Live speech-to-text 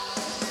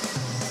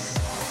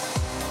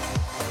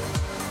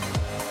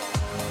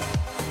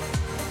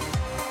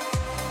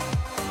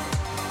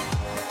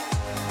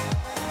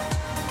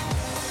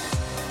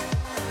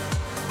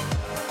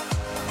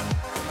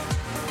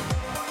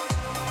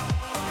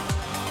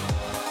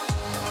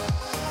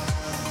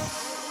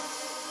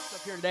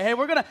today. Hey,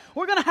 we're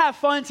gonna have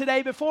fun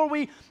today. Before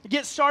we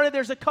get started,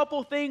 there's a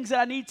couple things that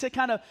I need to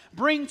kind of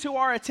bring to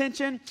our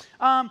attention.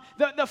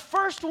 The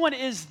first one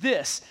is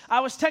this. I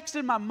was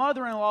texting my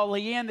mother-in-law,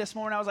 Leanne, this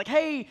morning. I was like,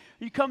 hey,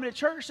 are you coming to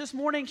church this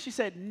morning? She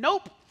said,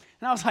 nope.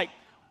 And I was like,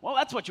 well,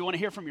 that's what you want to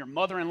hear from your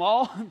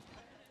mother-in-law.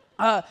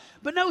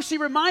 But no, she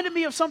reminded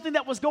me of something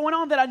that was going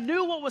on that I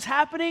knew what was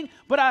happening,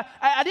 but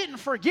I didn't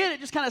forget.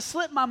 It just kind of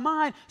slipped my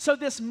mind. So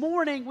this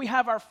morning, we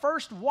have our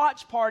first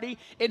watch party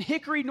in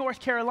Hickory, North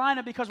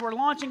Carolina, because we're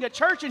launching a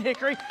church in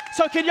Hickory.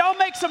 So can y'all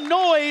make some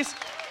noise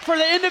for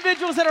the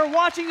individuals that are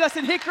watching us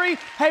in Hickory?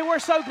 Hey, we're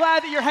so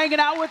glad that you're hanging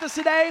out with us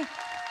today.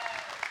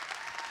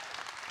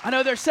 I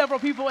know there's several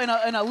people in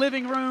a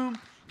living room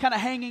kind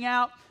of hanging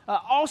out.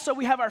 Also,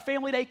 we have our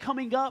family day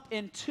coming up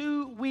in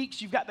 2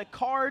 weeks. You've got the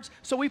cards.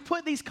 So we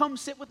put these come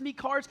sit with me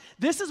cards.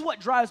 This is what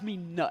drives me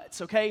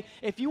nuts, okay?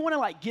 If you want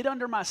to get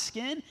under my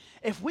skin,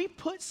 if we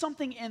put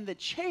something in the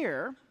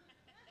chair,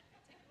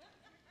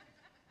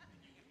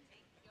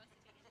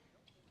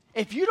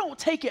 if you don't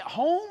take it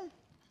home,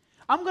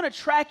 I'm going to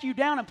track you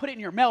down and put it in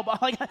your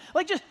mailbox.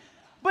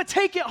 But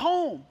take it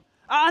home.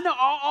 I know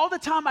all the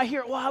time I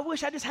hear, well, I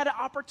wish I just had an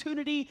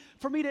opportunity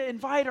for me to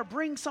invite or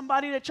bring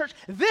somebody to church.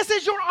 This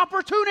is your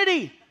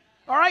opportunity,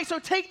 all right? So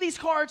take these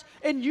cards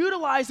and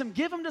utilize them.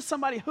 Give them to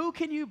somebody. Who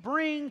can you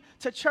bring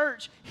to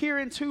church here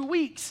in 2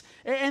 weeks?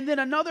 And then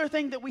another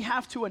thing that we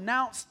have to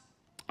announce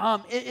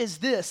is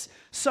this.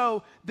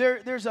 So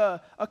there's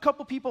a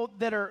couple people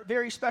that are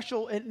very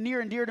special and near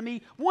and dear to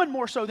me, one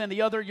more so than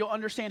the other. You'll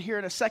understand here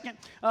in a second.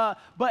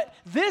 But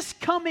this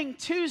coming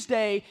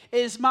Tuesday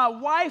is my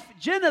wife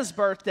Jenna's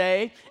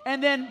birthday,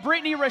 and then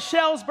Brittany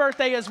Rochelle's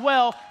birthday as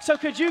well. So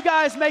could you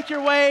guys make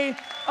your way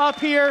up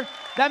here?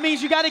 That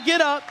means you got to get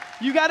up,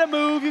 you got to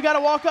move, you got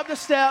to walk up the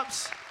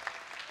steps.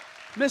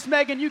 Miss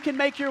Megan, you can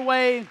make your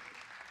way.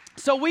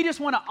 So we just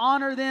want to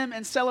honor them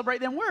and celebrate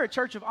them. We're a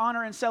church of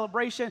honor and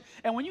celebration.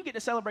 And when you get to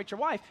celebrate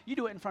your wife, you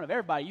do it in front of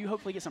everybody. You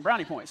hopefully get some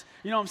brownie points.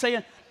 You know what I'm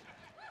saying?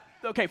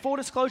 Okay, full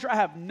disclosure, I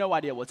have no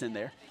idea what's in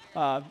there.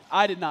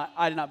 I did not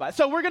buy it.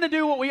 So we're going to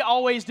do what we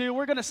always do.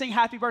 We're going to sing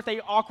happy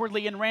birthday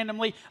awkwardly and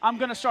randomly. I'm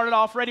going to start it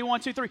off. Ready? 1,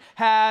 2, 3.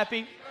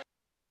 Happy.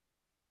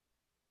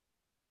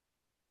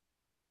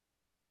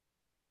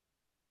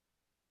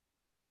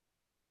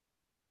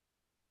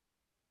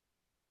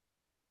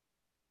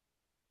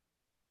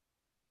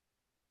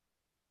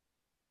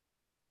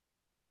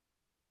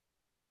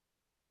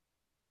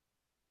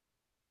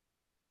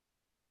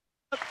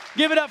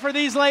 Give it up for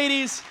these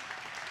ladies.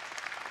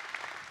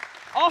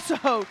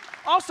 Also,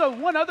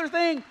 one other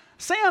thing,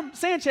 Sam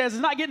Sanchez is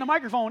not getting a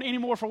microphone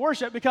anymore for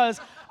worship because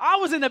I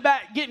was in the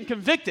back getting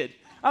convicted.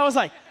 I was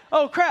like,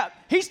 oh crap,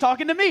 he's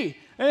talking to me.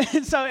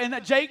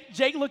 And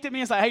Jake looked at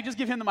me and said, hey, just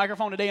give him the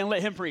microphone today and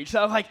let him preach.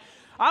 So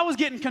I was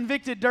getting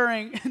convicted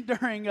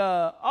during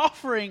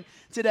offering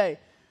today.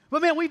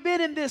 But man, we've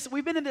been in this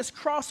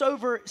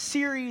crossover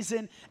series,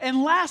 and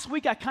last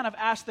week I kind of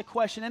asked the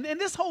question,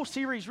 and this whole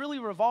series really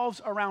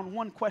revolves around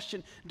one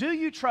question: do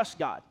you trust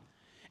God?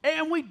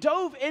 And we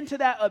dove into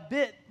that a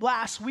bit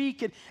last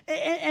week,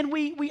 and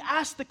we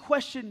asked the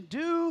question: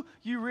 do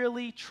you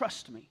really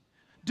trust me?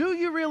 Do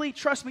you really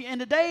trust me? And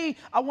today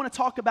I want to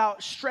talk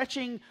about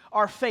stretching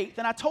our faith.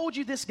 And I told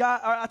you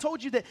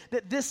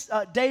that this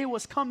day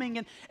was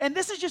coming, and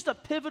this is just a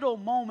pivotal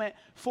moment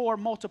for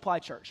Multiply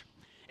Church.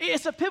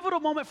 It's a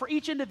pivotal moment for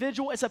each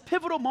individual. It's a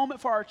pivotal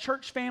moment for our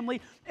church family.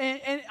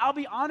 And I'll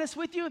be honest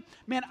with you,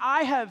 man,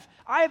 I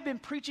have been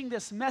preaching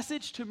this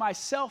message to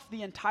myself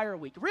the entire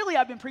week. Really,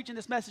 I've been preaching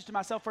this message to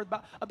myself for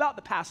about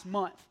the past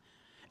month.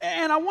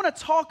 And I want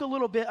to talk a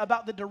little bit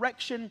about the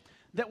direction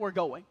that we're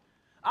going.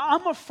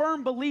 I'm a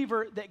firm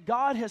believer that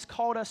God has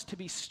called us to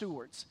be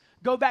stewards.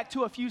 Go back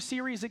to a few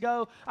series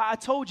ago, I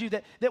told you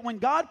that when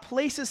God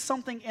places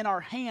something in our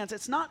hands,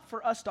 it's not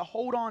for us to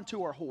hold on to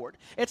or hoard.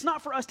 It's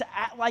not for us to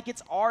act like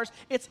it's ours.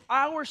 It's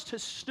ours to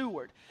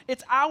steward.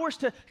 It's ours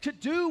to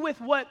do with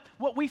what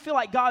we feel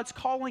like God's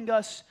calling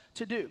us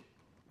to do.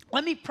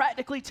 Let me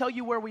practically tell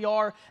you where we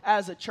are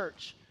as a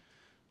church.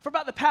 For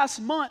about the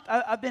past month,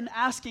 I've been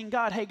asking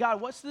God, hey,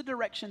 God, what's the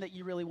direction that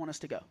you really want us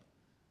to go?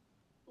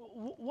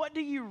 What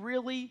do you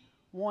really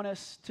want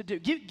us to do?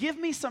 Give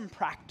me some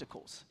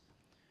practicals.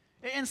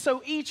 And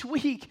so each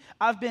week,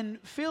 I've been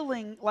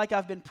feeling like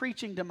I've been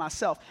preaching to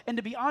myself. And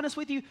to be honest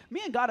with you,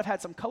 me and God have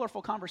had some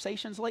colorful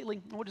conversations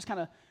lately. We'll just kind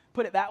of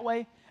put it that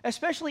way.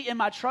 Especially in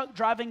my truck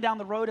driving down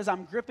the road as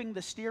I'm gripping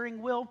the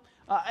steering wheel.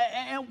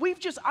 And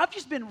I've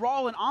just been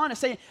raw and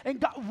honest saying, and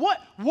God,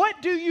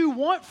 what do you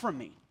want from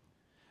me?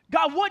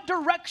 God, what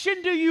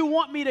direction do you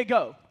want me to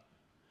go?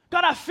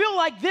 God, I feel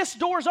like this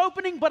door's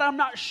opening, but I'm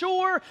not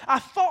sure. I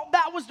thought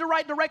that was the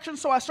right direction,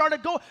 so I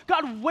started going.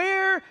 God,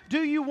 where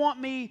do you want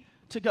me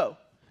to go?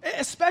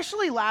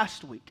 Especially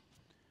last week.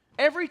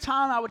 Every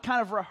time I would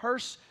kind of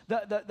rehearse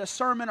the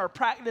sermon or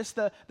practice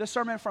the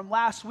sermon from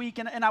last week,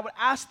 and I would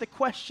ask the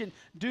question,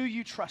 do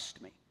you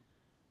trust me?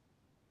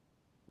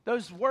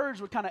 Those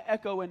words would kind of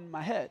echo in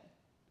my head.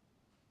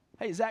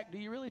 Hey, Zach, do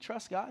you really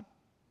trust God?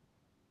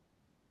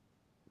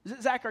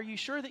 Zach, are you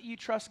sure that you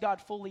trust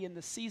God fully in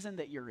the season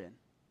that you're in?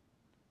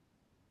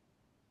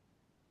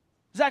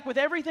 Zach, with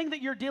everything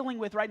that you're dealing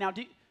with right now,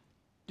 do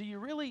you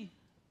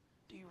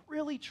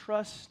really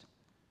trust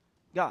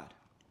God?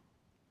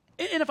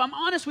 And if I'm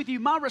honest with you,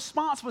 my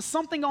response was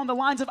something on the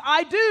lines of,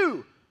 I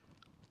do,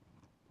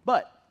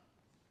 but.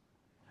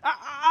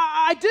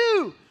 I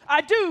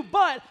do,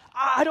 but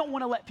I don't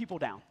want to let people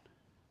down.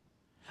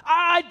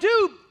 I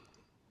do,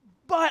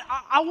 but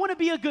I want to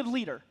be a good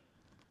leader.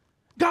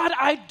 God,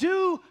 I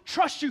do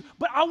trust you,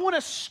 but I want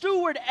to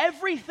steward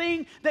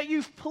everything that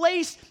you've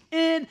placed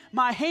in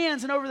my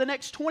hands. And over the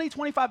next 20,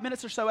 25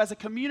 minutes or so, as a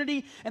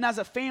community and as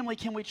a family,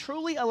 can we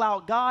truly allow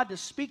God to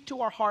speak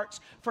to our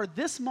hearts for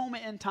this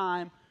moment in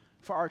time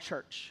for our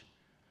church?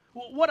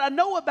 What I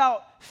know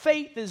about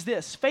faith is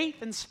this: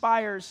 faith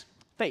inspires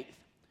faith.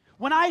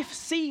 When I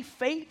see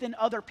faith in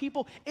other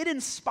people, it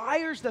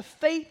inspires the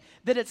faith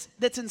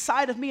that's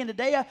inside of me. And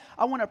today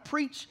I want to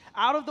preach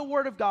out of the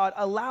Word of God,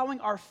 allowing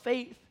our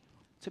faith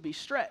to be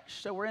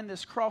stretched. So we're in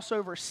this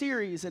crossover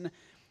series, and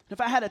if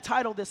I had to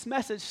title this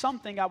message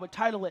something, I would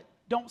title it,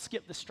 Don't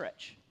Skip the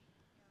Stretch.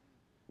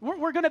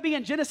 We're going to be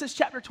in Genesis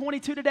chapter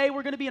 22 today.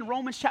 We're going to be in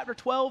Romans chapter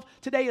 12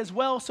 today as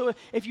well. So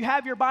if you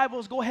have your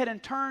Bibles, go ahead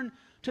and turn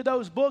to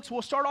those books.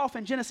 We'll start off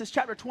in Genesis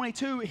chapter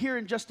 22 here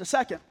in just a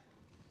second.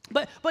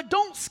 But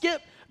don't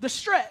skip the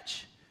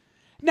stretch.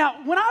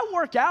 Now, when I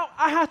work out,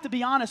 I have to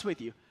be honest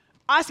with you.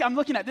 I'm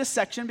looking at this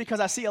section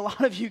because I see a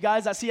lot of you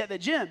guys I see at the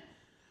gym.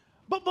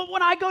 But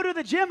when I go to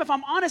the gym, if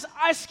I'm honest,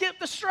 I skip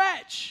the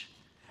stretch.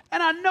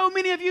 And I know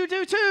many of you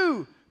do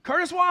too.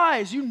 Curtis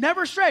Wise, you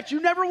never stretch. You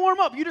never warm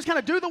up. You just kind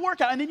of do the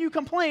workout, and then you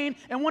complain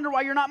and wonder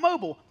why you're not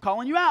mobile. I'm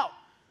calling you out.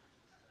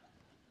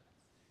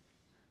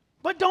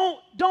 But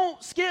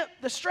don't skip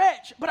the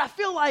stretch. But I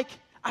feel like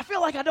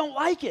I don't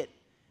like it.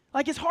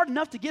 Like, it's hard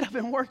enough to get up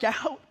and work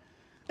out.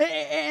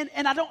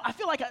 And I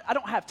feel like I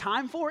don't have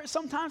time for it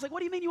sometimes. Like, what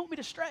do you mean you want me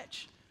to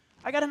stretch?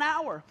 I got an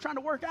hour trying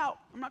to work out.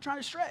 I'm not trying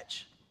to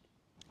stretch.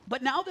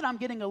 But now that I'm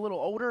getting a little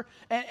older,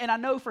 and I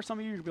know for some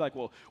of you, you'll be like,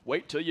 well,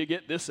 wait till you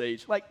get this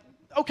age. Like,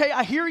 okay,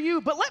 I hear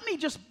you, but let me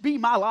just be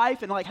my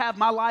life and like have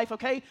my life,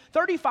 okay?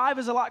 35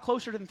 is a lot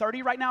closer than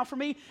 30 right now for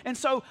me. And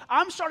so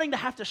I'm starting to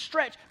have to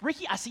stretch.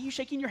 Ricky, I see you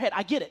shaking your head.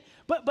 I get it.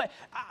 But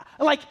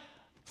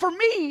for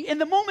me, in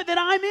the moment that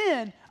I'm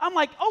in, I'm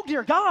like, oh,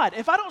 dear God,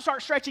 if I don't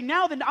start stretching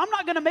now, then I'm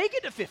not going to make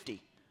it to 50.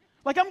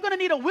 Like, I'm going to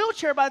need a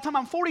wheelchair by the time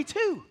I'm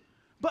 42.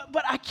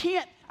 But I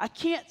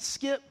can't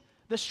skip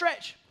the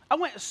stretch. I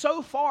went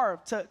so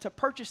far to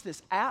purchase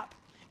this app.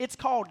 It's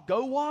called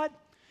GoWOD.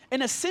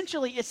 And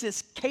essentially, it's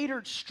this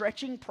catered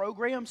stretching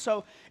program.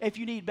 So if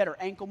you need better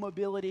ankle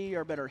mobility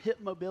or better hip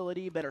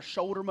mobility, better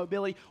shoulder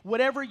mobility,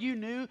 whatever you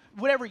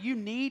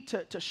need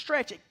to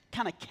stretch, it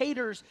kind of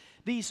caters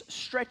these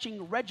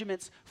stretching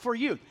regimens for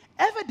you.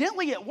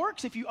 Evidently, it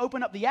works if you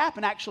open up the app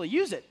and actually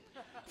use it.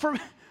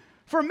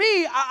 For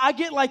me, I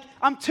get like,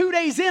 I'm 2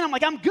 days in, I'm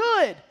like, I'm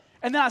good.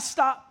 And then I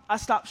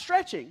stop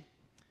stretching.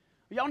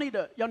 Y'all need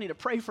to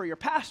pray for your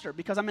pastor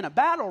because I'm in a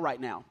battle right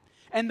now.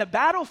 And the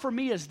battle for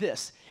me is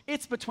this.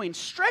 It's between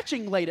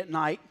stretching late at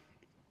night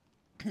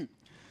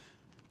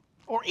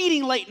or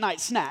eating late night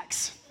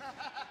snacks.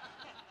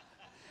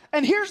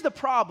 And here's the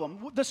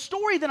problem. The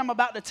story that I'm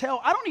about to tell,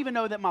 I don't even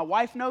know that my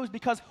wife knows,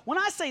 because when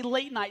I say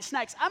late night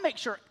snacks, I make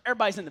sure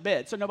everybody's in the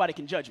bed so nobody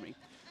can judge me.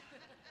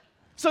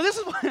 So this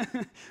is what,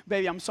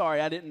 baby, I'm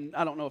sorry. I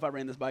don't know if I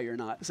ran this by you or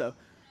not. So,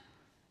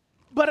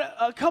 but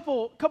a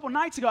couple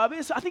nights ago, I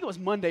think it was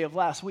Monday of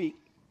last week,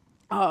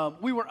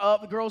 we were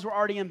up, the girls were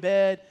already in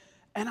bed,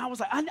 and I was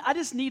like, I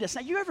just need a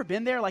snack. You ever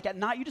been there, like at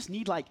night, you just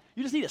need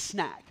a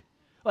snack.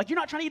 Like, you're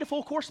not trying to eat a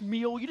full course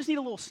meal, you just need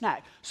a little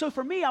snack. So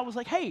for me, I was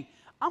like, hey,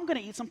 I'm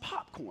going to eat some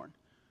popcorn.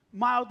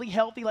 Mildly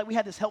healthy, like we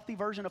had this healthy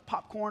version of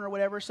popcorn or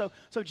whatever. So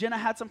Jenna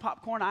had some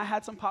popcorn, I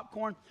had some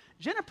popcorn.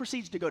 Jenna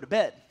proceeds to go to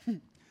bed.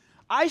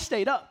 I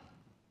stayed up.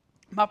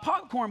 My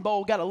popcorn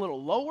bowl got a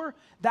little lower.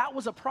 That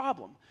was a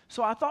problem.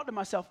 So I thought to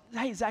myself,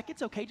 hey, Zach,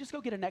 it's okay. Just go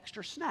get an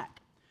extra snack.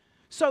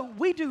 So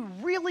we do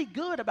really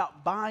good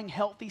about buying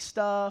healthy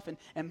stuff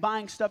and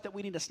buying stuff that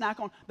we need to snack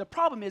on. The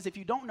problem is, if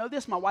you don't know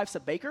this, my wife's a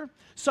baker.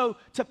 So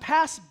to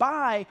pass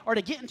by or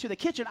to get into the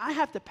kitchen, I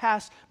have to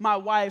pass my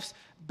wife's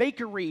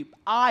bakery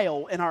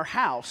aisle in our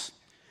house.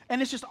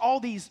 And it's just all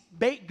these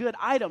baked good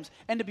items.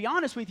 And to be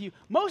honest with you,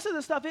 most of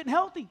the stuff isn't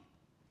healthy.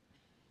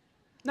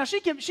 Now,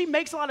 she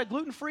makes a lot of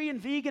gluten-free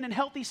and vegan and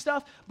healthy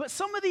stuff, but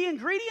some of the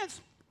ingredients,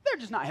 they're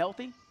just not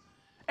healthy.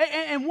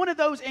 And one of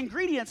those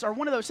ingredients, or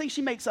one of those things,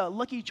 she makes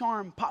Lucky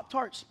Charm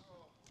Pop-Tarts.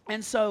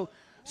 And so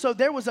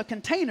there was a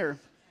container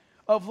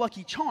of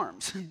Lucky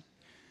Charms.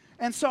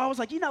 And so I was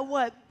like, you know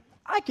what?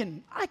 I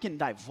can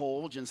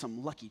divulge in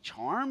some Lucky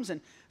Charms. And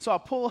so I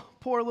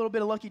pour a little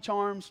bit of Lucky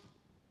Charms.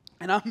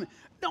 And I didn't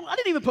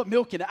even put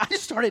milk in it. I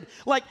just started,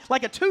 like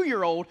a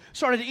 2-year-old,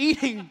 started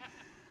eating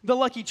the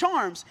Lucky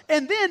Charms.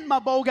 And then my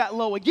bowl got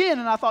low again,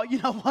 and I thought, you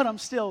know what? I'm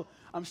still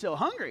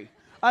hungry.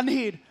 I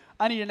need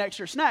an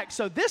extra snack.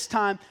 So this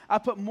time, I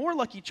put more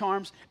Lucky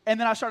Charms, and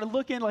then I started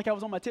looking like I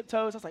was on my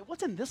tiptoes. I was like,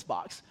 what's in this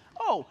box?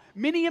 Oh,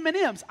 mini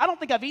M&Ms. I don't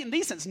think I've eaten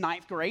these since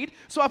 9th grade.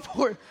 So I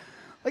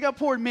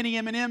poured mini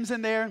M&Ms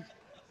in there.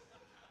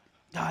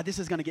 God, this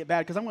is going to get bad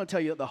because I'm going to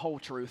tell you the whole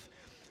truth.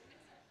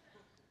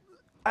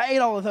 I ate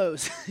all of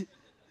those.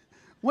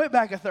 Went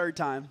back a third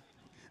time.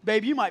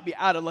 Babe, you might be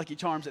out of Lucky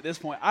Charms at this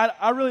point.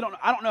 I really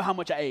don't know how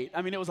much I ate.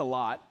 I mean, it was a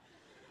lot.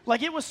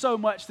 Like, it was so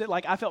much that,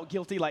 like, I felt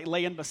guilty, like,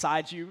 laying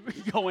beside you,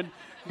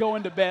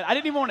 going to bed. I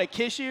didn't even want to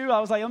kiss you. I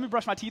was like, let me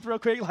brush my teeth real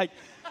quick. Like,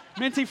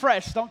 minty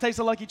fresh. Don't taste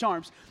the Lucky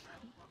Charms.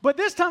 But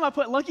this time I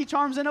put Lucky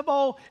Charms in a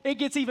bowl. It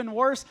gets even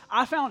worse.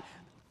 I found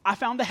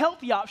the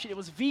healthy option. It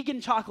was vegan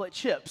chocolate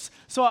chips.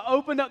 So I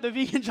opened up the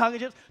vegan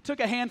chocolate chips,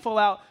 took a handful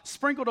out,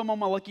 sprinkled them on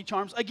my Lucky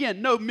Charms.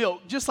 Again, no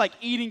milk, just like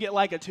eating it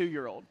like a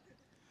 2-year-old.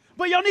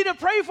 But y'all need to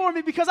pray for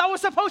me because I was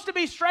supposed to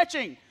be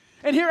stretching.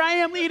 And here I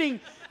am eating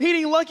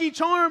Lucky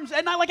Charms.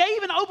 And I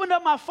even opened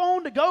up my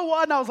phone to go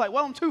on. And I was like,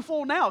 well, I'm too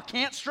full now.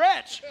 Can't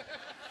stretch.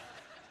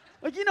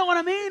 Like, you know what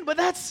I mean? But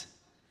that's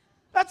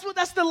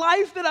the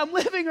life that I'm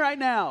living right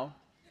now.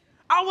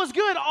 I was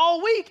good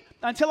all week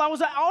until I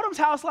was at Autumn's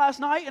house last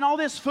night and all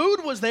this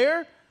food was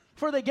there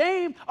for the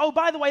game. Oh,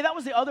 by the way, that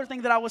was the other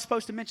thing that I was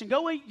supposed to mention.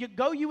 Go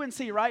UNC,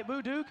 right?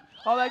 Boo Duke,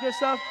 all that good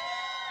stuff.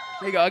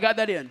 There you go. I got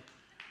that in.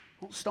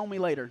 Don't stone me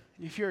later.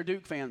 If you're a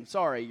Duke fan,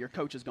 sorry, your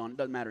coach is gone. It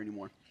doesn't matter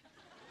anymore.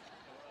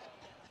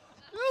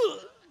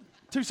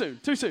 Too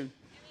soon.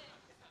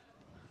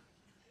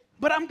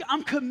 But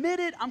I'm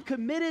committed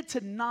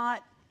to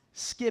not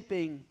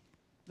skipping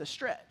the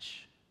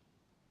stretch.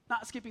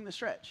 Not skipping the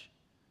stretch.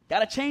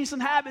 Got to change some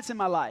habits in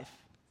my life.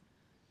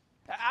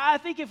 I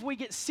think if we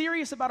get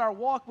serious about our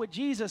walk with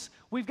Jesus,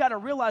 we've got to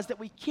realize that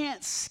we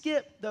can't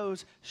skip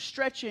those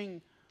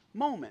stretching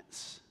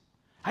moments.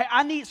 I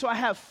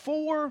have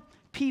 4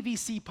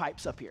 PVC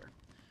pipes up here.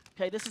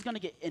 Okay, this is going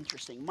to get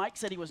interesting. Mike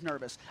said he was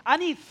nervous. I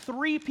need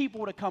 3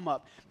 people to come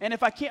up. And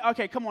if I can't,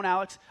 okay, come on,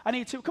 Alex. I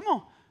need 2. Come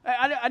on.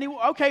 I need,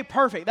 okay,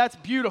 perfect. That's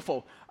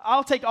beautiful.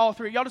 I'll take all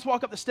 3. Y'all just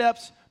walk up the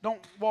steps. Don't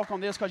walk on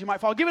this because you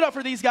might fall. Give it up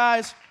for these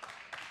guys.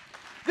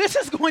 This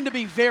is going to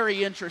be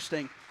very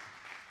interesting.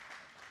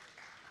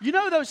 You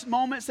know those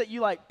moments that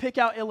you like pick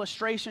out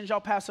illustrations,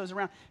 y'all pass those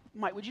around.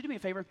 Mike, would you do me a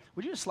favor?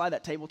 Would you just slide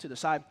that table to the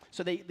side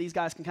so these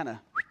guys can kind of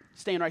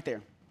stand right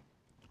there?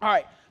 All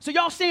right, so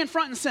y'all stand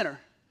front and center.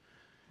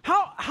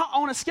 How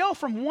on a scale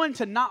from 1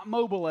 to not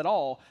mobile at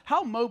all,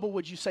 how mobile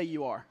would you say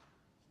you are?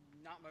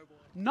 Not mobile.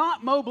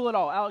 Not mobile at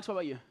all. Alex, what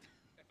about you?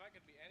 If I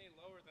could be any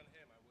lower than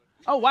him,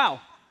 I would. Oh, wow.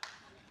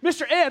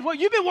 Mr. Ed, well,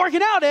 you've been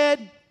working out,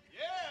 Ed.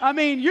 I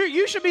mean,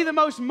 you should be the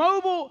most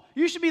mobile.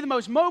 You should be the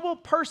most mobile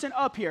person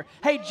up here.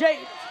 Hey, Jake.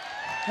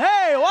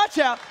 Hey, watch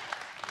out.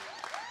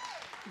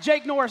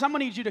 Jake Norris, I'm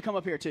going to need you to come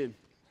up here too.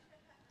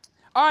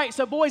 All right,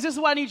 so boys, this is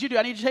what I need you to do.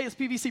 I need you to take this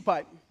PVC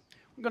pipe.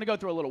 I'm going to go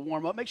through a little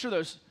warm-up. Make sure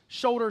those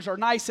shoulders are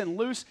nice and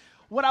loose.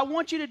 What I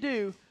want you to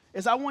do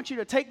is I want you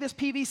to take this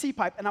PVC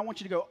pipe, and I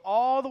want you to go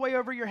all the way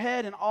over your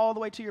head and all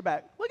the way to your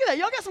back. Look at that.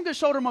 Y'all got some good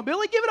shoulder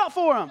mobility. Give it up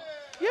for them.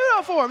 Give it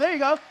up for them. There you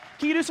go.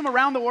 Can you do some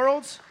around the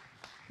worlds?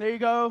 There you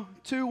go.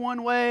 2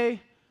 one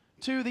way,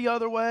 2 the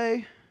other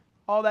way,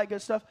 all that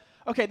good stuff.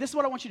 Okay, this is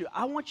what I want you to do.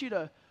 I want you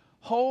to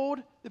hold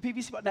the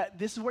PVC pipe. Now,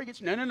 this is where it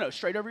gets, no,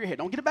 straight over your head.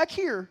 Don't get it back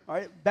here, all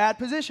right? Bad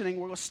positioning.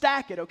 We're going to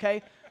stack it,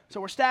 okay?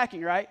 So we're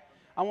stacking, right?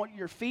 I want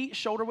your feet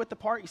shoulder width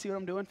apart. You see what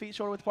I'm doing? Feet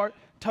shoulder width apart.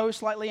 Toes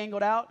slightly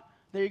angled out.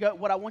 There you go.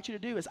 What I want you to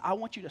do is I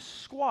want you to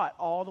squat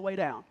all the way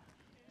down.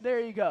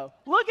 There you go.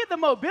 Look at the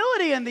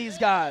mobility in these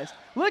guys.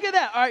 Look at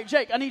that. All right,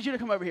 Jake, I need you to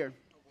come over here.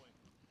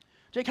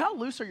 Jake, how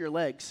loose are your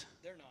legs?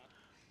 They're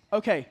not.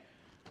 Okay.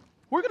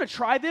 We're going to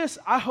try this.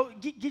 I hope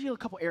give you a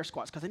couple air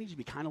squats because I need you to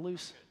be kind of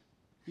loose.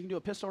 You can do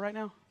a pistol right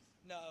now?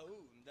 No,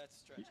 that's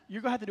stretch.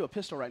 You're going to have to do a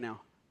pistol right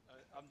now.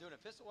 I'm doing a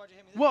pistol. Why'd you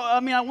hand me this? Well, I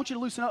mean, I want you to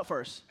loosen up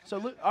first.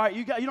 So, all right,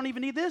 you don't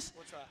even need this?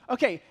 We'll try.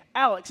 Okay,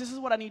 Alex, this is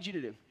what I need you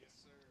to do. Yes,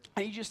 sir.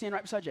 I need you to stand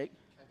right beside Jake.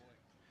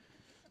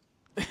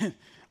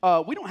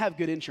 We don't have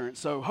good insurance,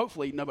 so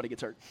hopefully nobody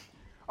gets hurt.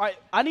 All right,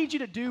 I need you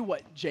to do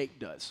what Jake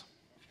does.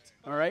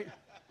 All right?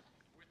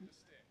 With the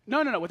stick.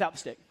 No, without the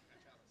stick.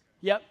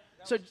 Yep.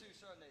 That So, was 2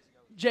 Sundays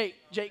ago.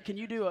 Jake, can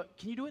you do it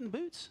in the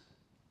boots?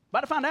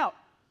 About to find out.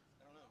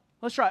 I don't know.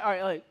 Let's try. All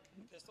right,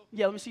 Pistol?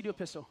 yeah, let me see you do a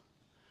pistol.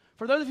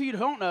 For those of you who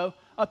don't know,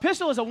 a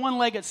pistol is a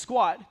one-legged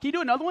squat. Can you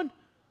do another one?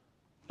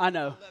 I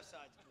know. The left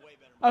side's way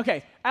better.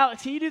 Okay,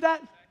 Alex, can you do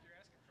that?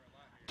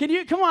 Can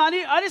you? Come on,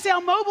 I didn't say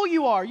how mobile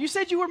you are. You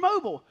said you were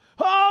mobile.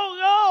 Oh,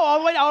 no, all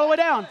the way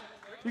down.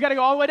 You got to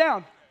go all the way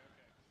down.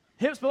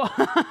 Hips below.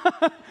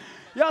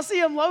 Y'all see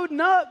him loading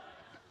up?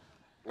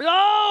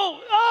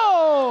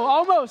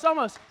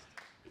 Almost.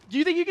 Do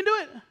you think you can do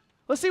it?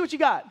 Let's see what you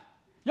got.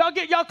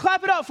 Y'all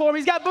clap it up for him.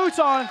 He's got boots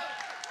on.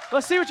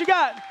 Let's see what you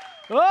got.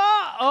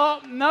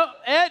 No,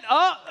 Ed,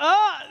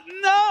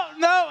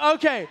 no,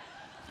 okay.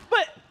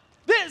 But,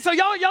 so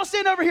y'all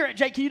stand over here.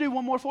 Jake, can you do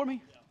one more for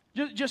me?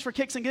 Yeah. Just for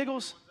kicks and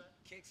giggles?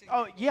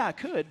 Yeah, I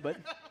could, but.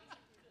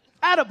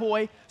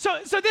 Attaboy. So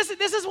this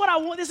is what I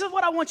want. This is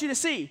what I want you to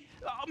see.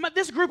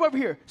 This group over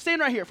here,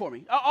 stand right here for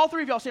me. All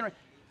 3 of y'all stand right.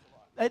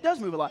 It does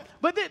move a lot.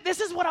 But this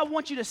is what I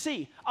want you to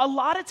see. A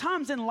lot of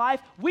times in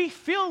life, we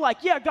feel like,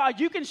 yeah, God,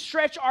 you can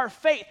stretch our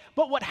faith.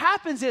 But what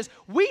happens is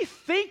we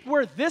think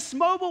we're this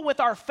mobile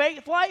with our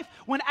faith life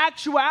when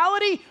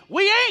actuality,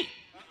 we ain't.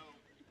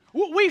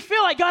 We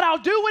feel like, God, I'll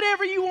do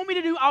whatever you want me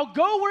to do. I'll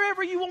go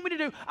wherever you want me to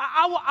do.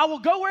 I will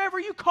go wherever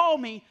you call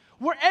me.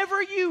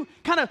 Wherever you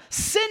kind of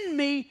send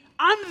me,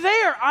 I'm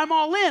there. I'm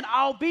all in.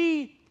 I'll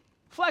be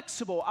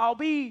flexible. I'll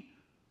be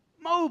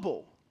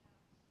mobile.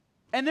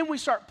 And then we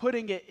start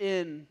putting it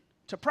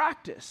into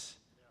practice.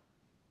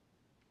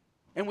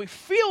 And we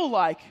feel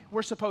like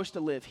we're supposed to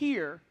live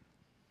here.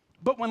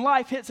 But when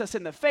life hits us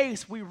in the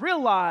face, we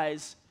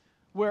realize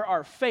where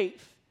our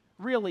faith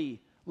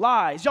really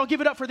lies. Y'all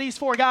give it up for these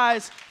 4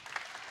 guys.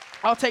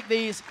 I'll take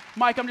these.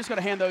 Mike, I'm just going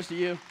to hand those to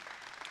you.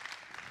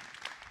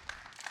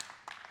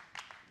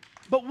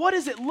 But what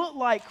does it look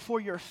like for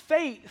your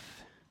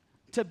faith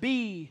to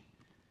be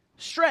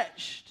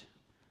stretched?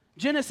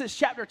 Genesis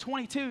chapter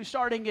 22,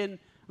 starting in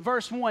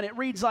verse 1, it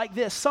reads like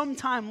this.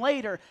 Sometime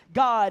later,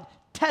 God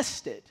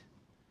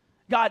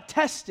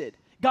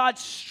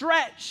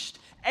stretched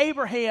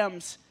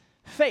Abraham's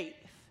faith.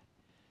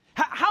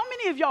 How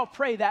many of y'all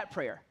pray that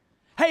prayer?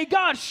 Hey,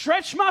 God,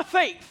 stretch my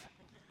faith.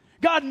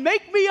 God,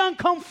 make me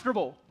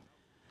uncomfortable.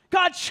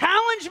 God,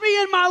 challenge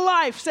me in my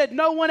life, said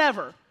no one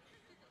ever.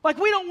 Like,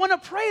 we don't want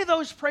to pray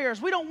those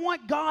prayers. We don't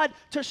want God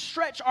to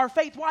stretch our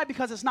faith. Why?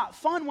 Because it's not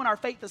fun when our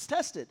faith is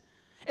tested.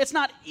 It's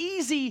not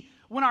easy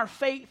when our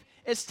faith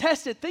is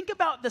tested. Think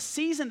about the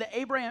season that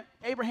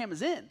Abraham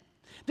is in.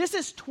 This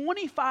is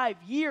 25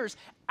 years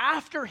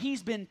after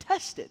he's been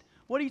tested.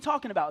 What are you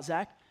talking about,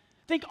 Zach?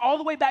 Think all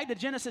the way back to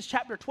Genesis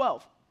chapter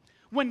 12.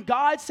 When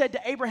God said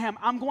to Abraham,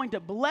 I'm going to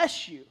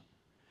bless you.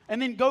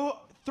 And then go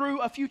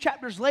through a few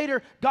chapters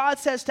later, God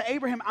says to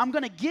Abraham, I'm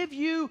going to give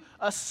you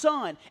a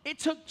son. It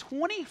took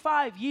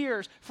 25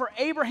 years for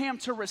Abraham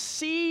to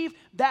receive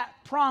that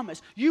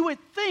promise. You would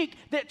think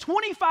that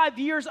 25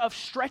 years of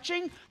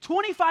stretching,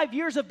 25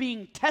 years of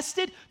being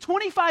tested,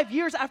 25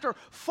 years after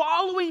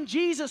following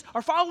Jesus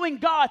or following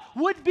God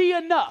would be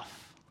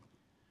enough.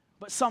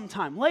 But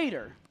sometime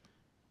later,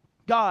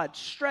 God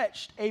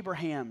stretched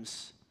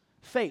Abraham's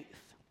faith.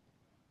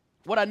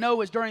 What I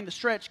know is during the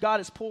stretch,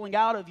 God is pulling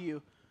out of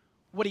you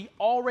what he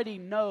already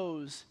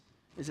knows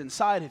is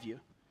inside of you.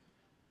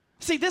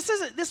 See,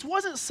 this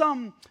wasn't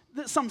some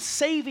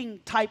saving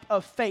type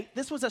of faith.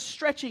 This was a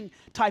stretching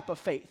type of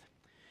faith.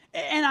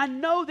 And I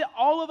know that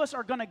all of us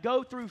are going to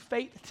go through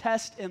faith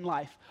tests in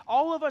life.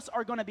 All of us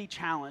are going to be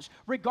challenged,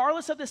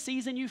 regardless of the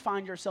season you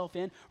find yourself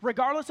in,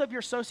 regardless of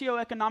your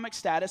socioeconomic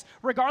status,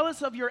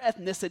 regardless of your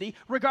ethnicity,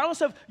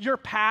 regardless of your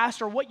past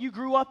or what you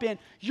grew up in.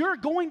 You're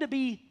going to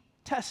be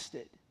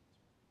tested.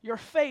 Your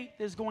faith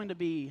is going to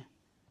be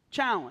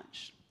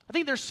challenged. I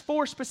think there's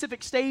 4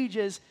 specific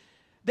stages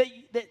that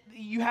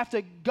you have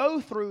to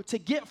go through to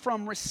get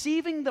from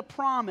receiving the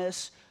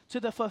promise to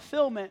the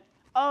fulfillment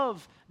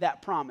of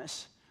that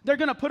promise. They're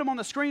going to put them on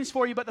the screens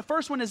for you, but the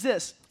first one is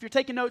this. If you're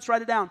taking notes,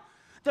 write it down.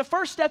 The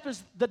first step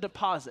is the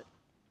deposit.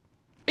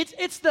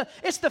 It's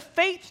the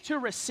faith to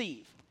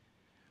receive.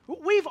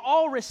 We've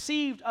all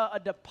received a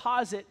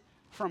deposit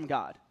from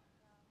God.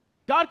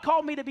 God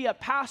called me to be a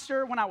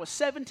pastor when I was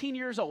 17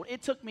 years old.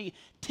 It took me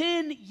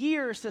 10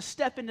 years to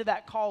step into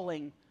that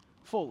calling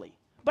fully.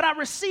 But I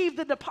received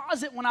the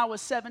deposit when I was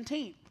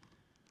 17.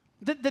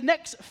 The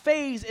next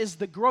phase is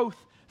the growth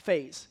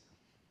phase.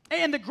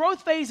 And the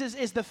growth phase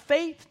is the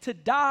faith to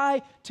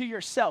die to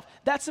yourself.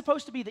 That's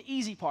supposed to be the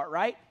easy part,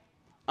 right?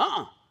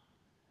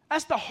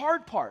 That's the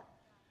hard part.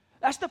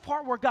 That's the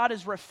part where God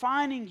is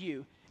refining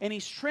you, and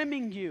he's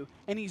trimming you,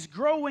 and he's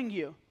growing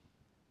you.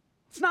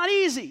 It's not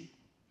easy.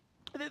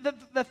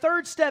 The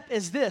third step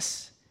is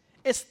this.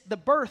 It's the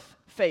birth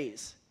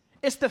phase.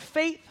 It's the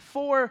faith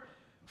for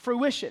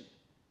fruition.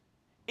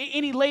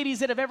 Any ladies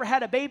that have ever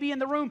had a baby in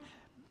the room,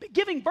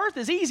 giving birth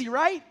is easy,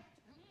 right?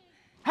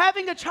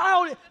 Having a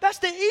child, that's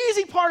the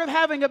easy part of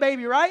having a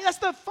baby, right? That's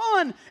the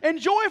fun and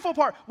joyful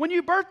part. When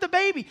you birth the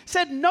baby,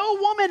 said no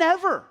woman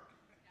ever.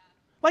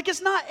 Like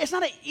it's not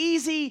an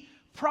easy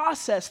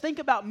process. Think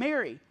about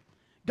Mary.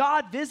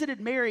 God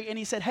visited Mary and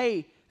he said,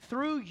 hey,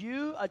 through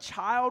you, a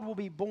child will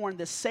be born,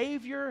 the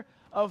Savior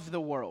of the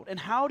world. And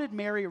how did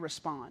Mary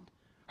respond?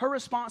 Her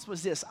response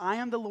was this: I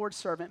am the Lord's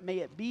servant. May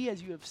it be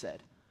as you have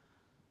said.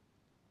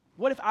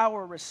 What if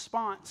our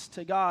response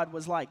to God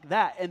was like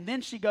that? And then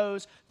she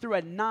goes through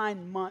a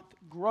 9-month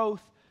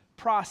growth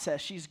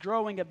process. She's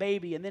growing a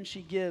baby, and then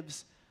she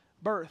gives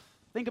birth.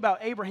 Think about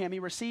Abraham. He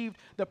received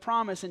the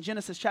promise in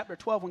Genesis chapter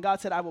 12 when God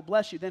said, I will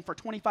bless you. Then for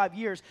 25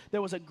 years,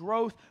 there was a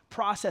growth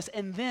process.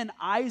 And then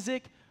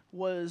Isaac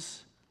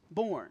was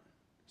born.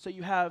 So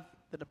you have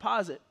the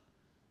deposit,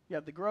 you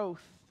have the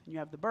growth, and you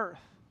have the birth.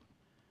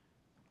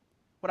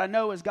 What I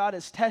know is God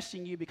is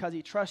testing you because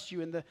he trusts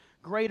you, and the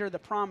greater the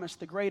promise,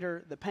 the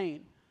greater the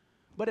pain.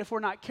 But if we're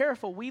not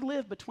careful, we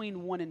live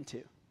between 1 and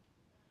 2.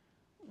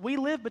 We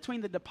live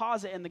between the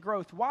deposit and the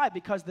growth. Why?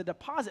 Because the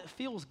deposit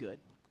feels good.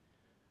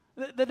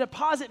 The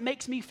deposit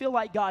makes me feel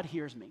like God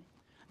hears me.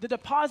 The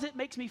deposit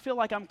makes me feel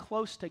like I'm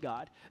close to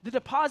God. The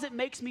deposit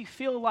makes me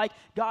feel like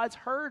God's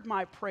heard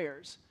my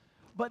prayers.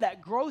 But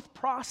that growth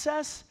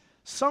process,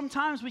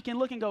 sometimes we can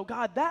look and go,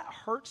 God, that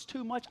hurts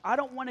too much. I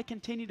don't want to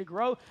continue to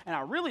grow, and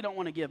I really don't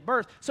want to give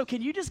birth. So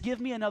can you just give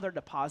me another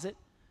deposit?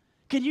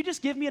 Can you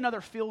just give me another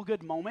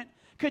feel-good moment?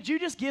 Could you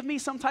just give me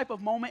some type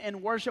of moment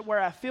in worship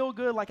where I feel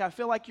good, like I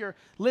feel like you're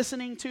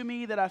listening to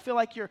me, that I feel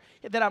like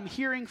that I'm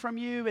hearing from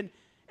you,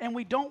 and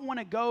we don't want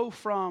to go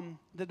from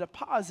the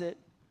deposit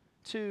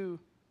to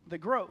the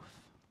growth.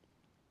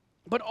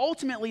 But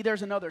ultimately,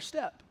 there's another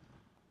step.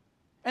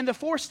 And the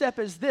fourth step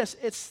is this.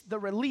 It's the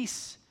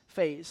release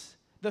phase,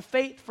 the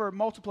faith for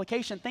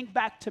multiplication. Think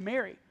back to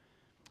Mary.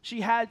 She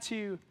had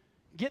to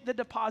get the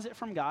deposit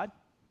from God,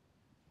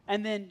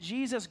 and then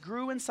Jesus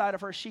grew inside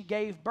of her. She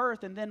gave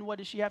birth, and then what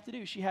did she have to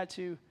do? She had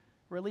to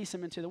release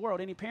him into the world.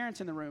 Any parents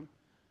in the room?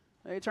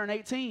 They turn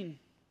 18.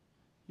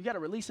 You got to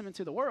release them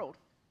into the world.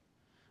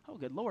 Oh,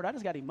 good Lord, I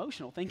just got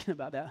emotional thinking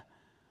about that.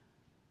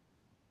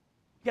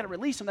 You got to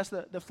release them. That's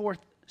the fourth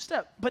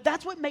step. But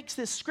that's what makes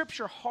this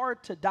scripture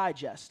hard to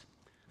digest.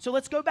 So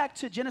let's go back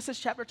to Genesis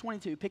chapter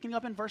 22, picking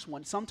up in verse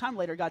 1. Sometime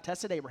later, God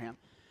tested Abraham,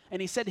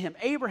 and he said to him,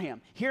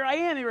 Abraham, here I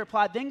am, he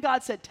replied. Then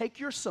God said, take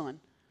your son.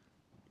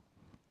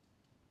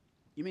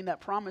 You mean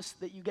that promise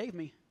that you gave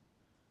me?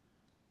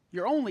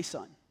 Your only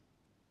son,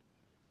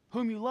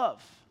 whom you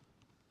love,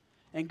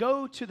 and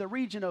go to the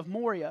region of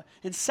Moriah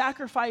and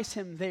sacrifice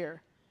him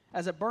there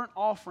as a burnt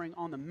offering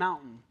on the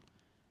mountain,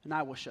 and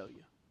I will show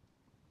you.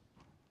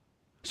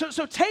 So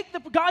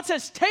God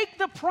says, take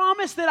the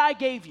promise that I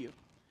gave you.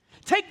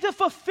 Take the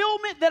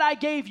fulfillment that I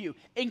gave you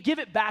and give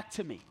it back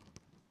to me.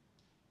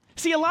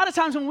 See, a lot of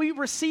times when we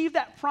receive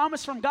that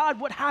promise from God,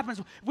 what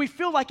happens? We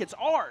feel like it's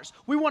ours.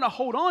 We want to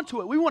hold on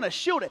to it. We want to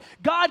shield it.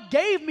 God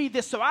gave me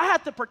this, so I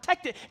have to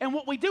protect it. And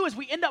what we do is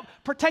we end up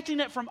protecting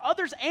it from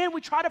others, and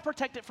we try to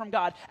protect it from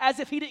God as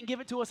if he didn't give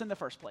it to us in the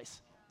first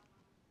place.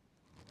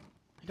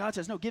 God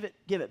says, no, give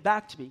it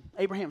back to me.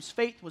 Abraham's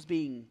faith was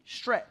being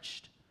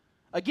stretched.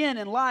 Again,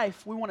 in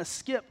life, we want to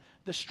skip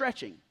the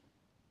stretching.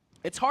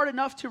 It's hard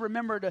enough to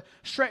remember to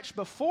stretch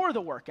before the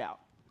workout.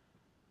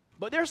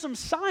 But there's some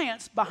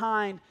science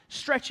behind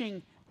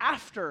stretching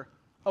after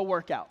a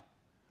workout.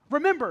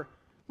 Remember,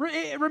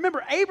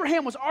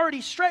 Abraham was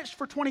already stretched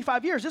for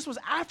 25 years. This was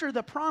after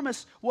the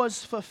promise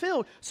was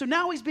fulfilled. So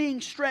now he's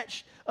being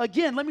stretched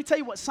again. Let me tell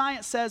you what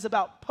science says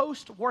about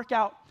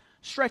post-workout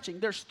stretching.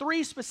 There's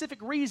 3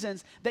 specific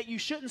reasons that you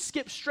shouldn't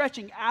skip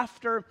stretching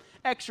after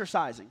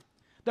exercising.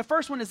 The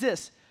first one is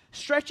this.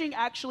 Stretching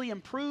actually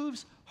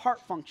improves heart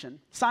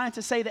function.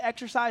 Scientists say that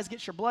exercise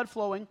gets your blood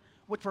flowing,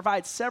 which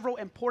provides several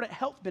important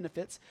health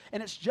benefits.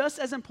 And it's just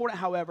as important,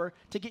 however,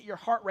 to get your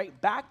heart rate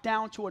back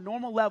down to a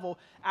normal level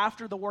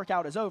after the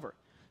workout is over.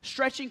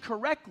 Stretching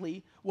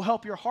correctly will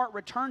help your heart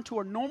return to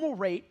a normal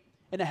rate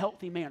in a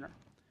healthy manner.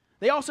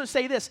 They also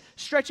say this,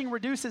 stretching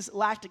reduces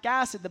lactic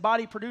acid. The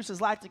body produces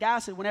lactic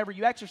acid whenever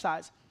you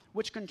exercise,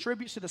 which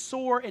contributes to the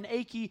sore and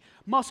achy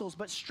muscles.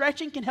 But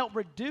stretching can help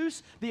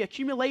reduce the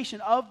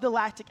accumulation of the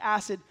lactic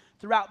acid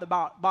throughout the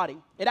body.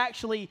 It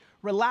actually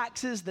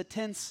relaxes the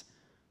tense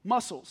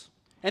muscles.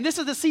 And this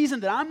is the season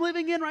that I'm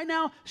living in right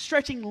now.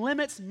 Stretching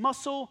limits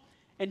muscle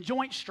and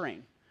joint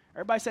strain.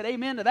 Everybody said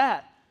amen to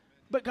that.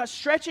 Because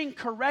stretching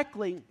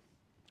correctly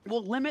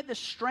will limit the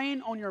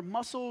strain on your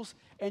muscles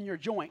and your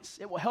joints.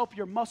 It will help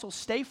your muscles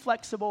stay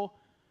flexible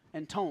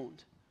and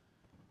toned.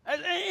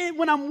 And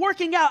when I'm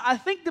working out, I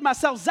think to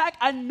myself, Zach,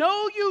 I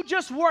know you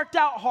just worked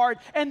out hard,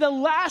 and the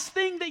last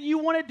thing that you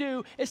want to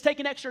do is take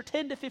an extra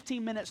 10 to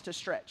 15 minutes to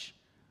stretch.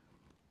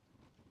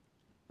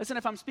 Listen,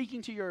 if I'm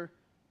speaking to your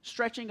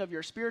stretching of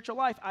your spiritual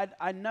life,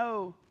 I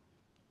know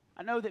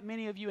that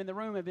many of you in the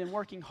room have been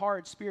working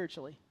hard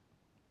spiritually.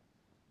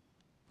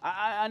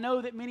 I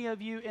know that many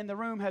of you in the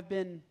room have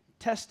been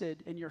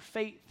tested, and your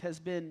faith has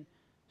been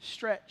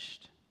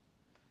stretched.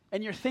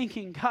 And you're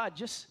thinking, God,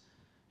 just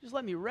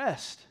let me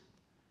rest.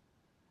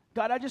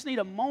 God, I just need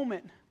a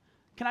moment.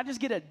 Can I just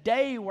get a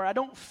day where I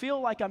don't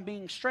feel like I'm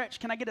being stretched?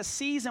 Can I get a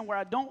season where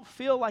I don't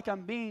feel like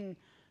I'm being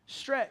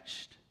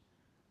stretched?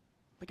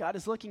 But God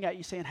is looking at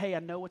you saying, hey, I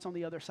know what's on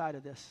the other side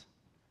of this.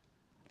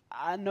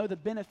 I know the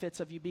benefits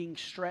of you being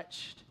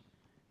stretched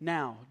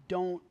now.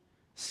 Don't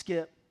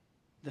skip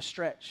the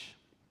stretch.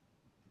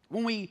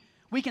 When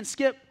we can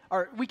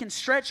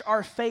stretch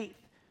our faith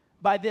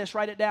by this,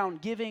 write it down,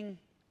 giving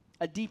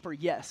a deeper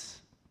yes.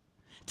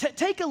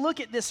 Take a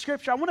look at this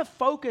scripture. I want to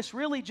focus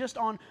really just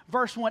on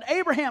verse 1.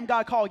 Abraham,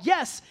 God called.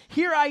 Yes,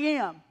 here I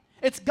am.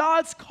 It's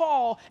God's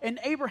call and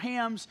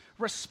Abraham's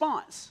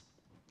response.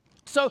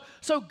 So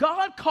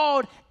God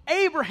called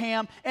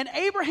Abraham, and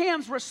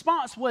Abraham's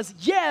response was,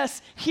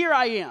 yes, here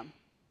I am.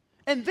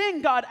 And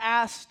then God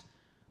asked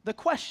the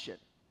question.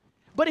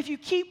 But if you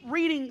keep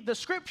reading the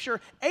scripture,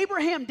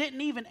 Abraham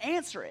didn't even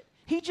answer it.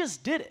 He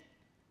just did it.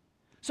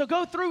 So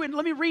go through and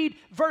let me read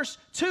verse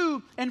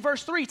 2 and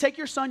verse 3. Take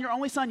your son, your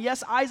only son,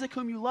 yes, Isaac,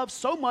 whom you love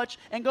so much,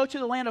 and go to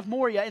the land of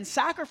Moriah and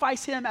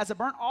sacrifice him as a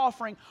burnt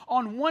offering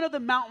on one of the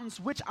mountains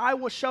which I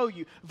will show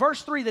you.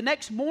 Verse 3, the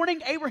next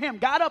morning Abraham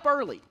got up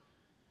early,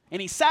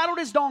 and he saddled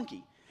his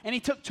donkey, and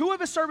he took 2 of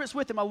his servants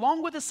with him,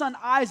 along with his son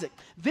Isaac.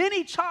 Then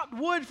he chopped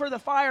wood for the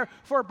fire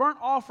for a burnt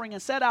offering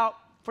and set out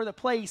for the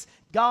place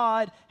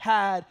God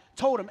had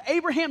told him.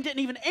 Abraham didn't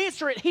even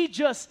answer it. He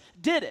just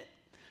did it.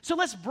 So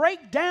let's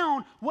break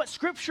down what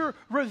Scripture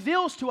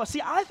reveals to us.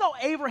 See, I thought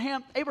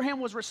Abraham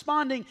was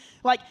responding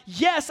like,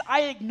 yes,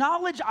 I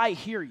acknowledge I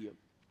hear you.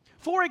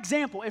 For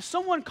example, if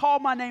someone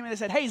called my name and they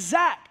said, hey,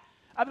 Zach,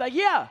 I'd be like,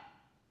 yeah,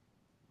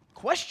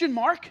 question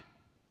mark.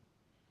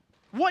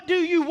 What do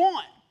you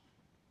want?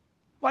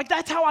 Like,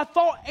 that's how I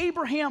thought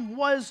Abraham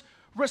was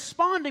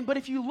responding. But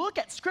if you look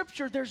at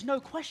Scripture, there's no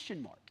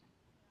question mark.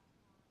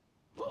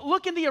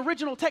 Look in the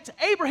original text.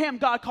 Abraham,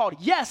 God called,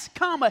 yes,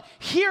 comma,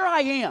 here I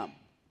am.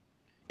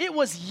 It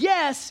was,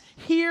 yes,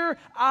 here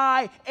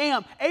I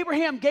am.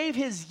 Abraham gave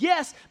his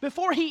yes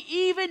before he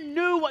even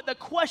knew what the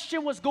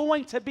question was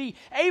going to be.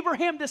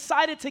 Abraham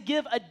decided to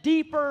give a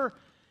deeper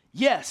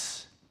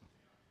yes.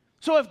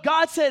 So if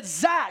God said,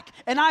 Zach,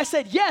 and I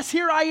said, yes,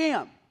 here I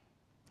am,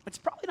 it's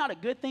probably not a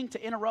good thing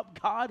to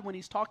interrupt God when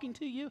he's talking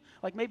to you.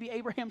 Like maybe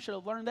Abraham should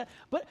have learned that.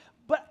 But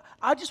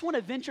I just want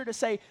to venture to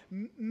say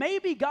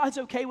maybe God's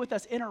okay with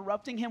us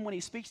interrupting him when he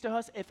speaks to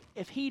us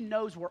if he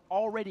knows we're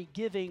already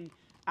giving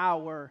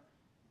our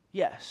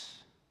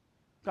yes.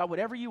 God,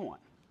 whatever you want.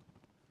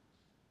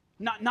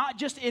 Not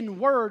just in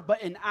word,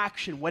 but in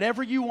action.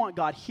 Whatever you want,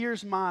 God,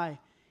 here's my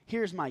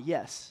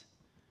yes.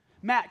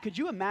 Matt, could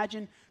you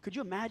imagine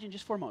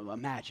just for a moment,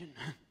 imagine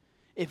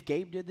if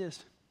Gabe did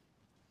this?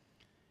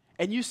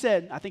 And you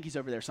said, I think he's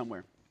over there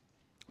somewhere.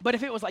 But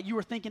if it was like you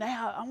were thinking, hey,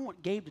 I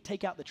want Gabe to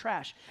take out the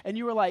trash. And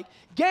you were like,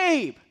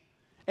 Gabe.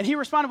 And he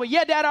responded, well,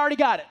 yeah, Dad, I already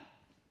got it.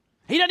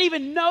 He doesn't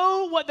even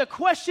know what the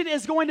question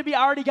is going to be.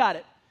 I already got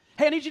it.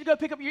 Hey, I need you to go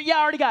pick up yeah,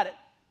 I already got it.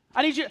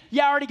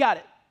 Yeah, I already got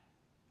it.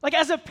 Like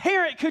as a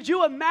parent, could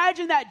you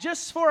imagine that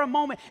just for a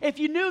moment? If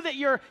you knew that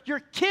your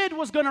kid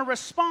was going to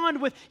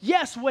respond with,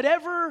 yes,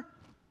 whatever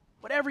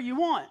you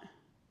want.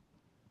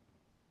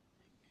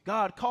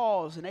 God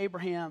calls and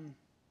Abraham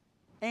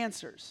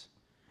answers.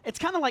 It's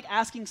kind of like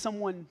asking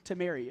someone to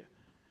marry you.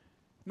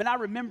 Man, I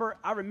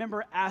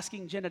remember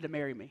asking Jenna to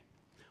marry me.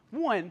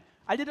 One,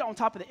 I did it on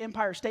top of the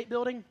Empire State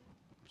Building.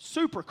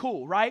 Super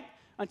cool, right?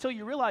 Until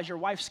you realize your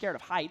wife's scared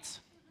of heights.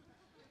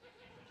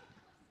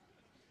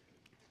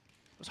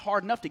 It was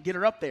hard enough to get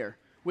her up there.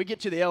 We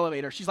get to the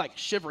elevator. She's like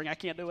shivering. I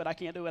can't do it.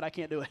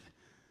 I'm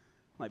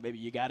like, baby,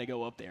 you got to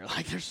go up there.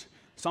 Like there's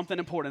something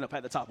important up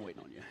at the top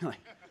waiting on you.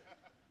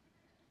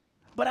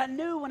 But I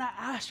knew when I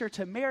asked her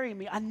to marry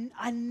me,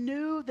 I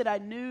knew that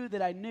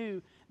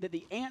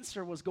the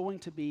answer was going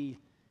to be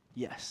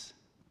yes.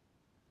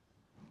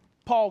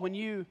 Paul, when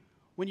you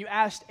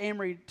asked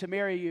Amory to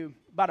marry you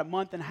about a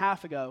month and a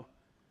half ago,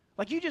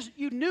 like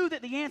you knew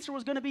that the answer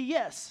was going to be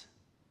yes.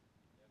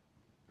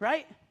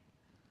 Right?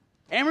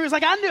 Amory was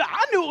like, I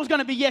knew it was going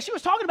to be yes. She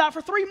was talking about it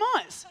for 3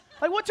 months.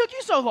 Like, what took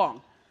you so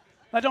long?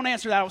 Don't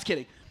answer that. I was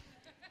kidding.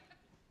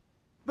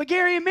 But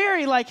Gary and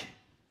Mary, like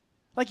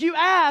you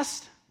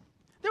asked,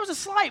 there was a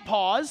slight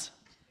pause.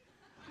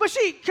 But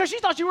because she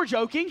thought you were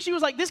joking, she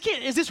was like, this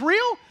kid, is this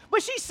real?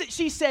 But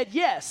she said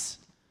yes.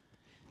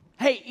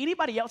 Hey,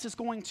 anybody else is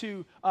going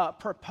to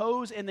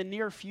propose in the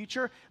near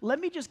future, let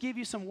me just give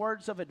you some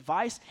words of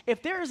advice.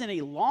 If there is an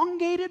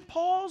elongated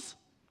pause,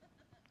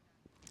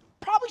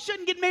 probably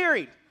shouldn't get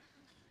married.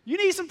 You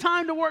need some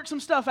time to work some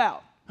stuff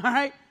out, all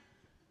right?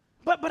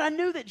 But I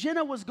knew that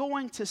Jenna was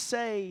going to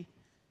say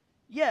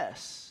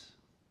yes.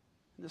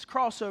 In this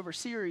crossover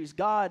series,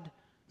 God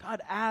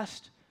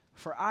asked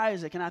for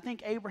Isaac, and I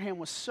think Abraham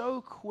was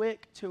so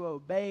quick to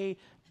obey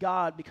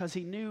God because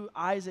he knew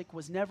Isaac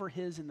was never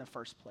his in the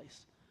first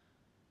place.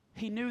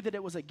 He knew that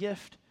it was a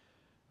gift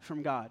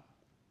from God.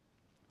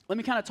 Let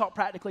me kind of talk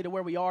practically to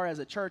where we are as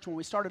a church. When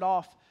we started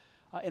off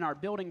in our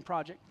building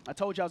project, I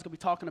told you I was going to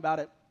be talking about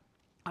it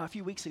a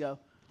few weeks ago.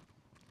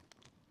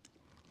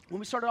 When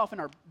we started off in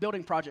our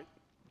building project,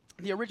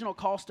 the original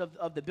cost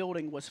of the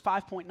building was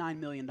 $5.9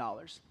 million.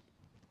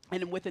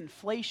 And with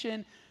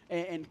inflation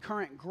and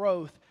current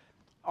growth,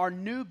 our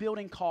new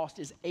building cost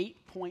is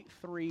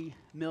 $8.3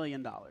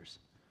 million.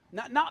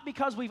 Not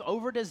because we've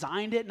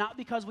over-designed it, not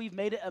because we've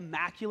made it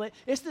immaculate.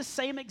 It's the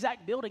same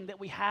exact building that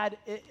we had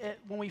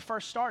when we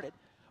first started.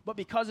 But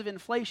because of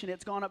inflation,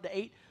 it's gone up to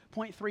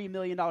 $8.3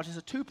 million. It's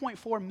a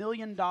 $2.4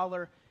 million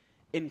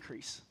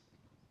increase.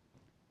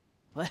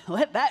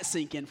 Let that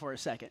sink in for a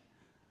second.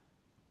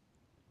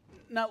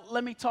 Now,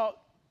 let me talk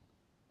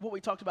what we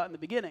talked about in the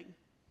beginning.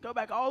 Go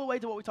back all the way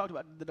to what we talked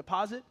about, the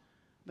deposit,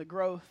 the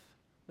growth,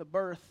 the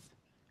birth,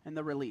 and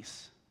the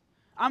release.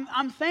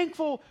 I'm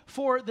thankful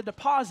for the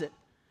deposit.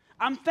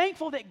 I'm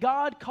thankful that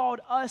God called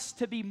us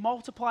to be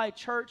Multiply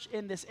Church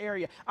in this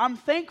area. I'm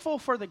thankful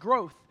for the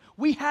growth.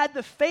 We had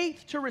the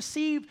faith to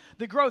receive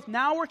the growth.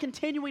 Now we're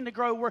continuing to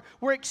grow.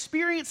 We're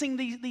experiencing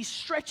these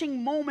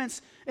stretching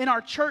moments in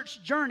our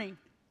church journey.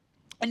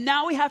 And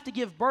now we have to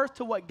give birth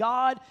to what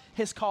God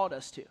has called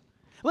us to.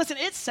 Listen,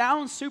 it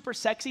sounds super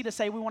sexy to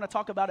say we want to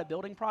talk about a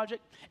building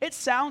project. It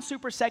sounds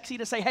super sexy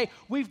to say, hey,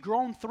 we've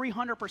grown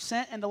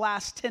 300% in the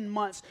last 10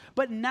 months.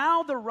 But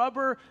now the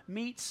rubber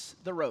meets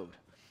the road.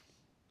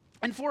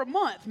 And for a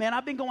month, man,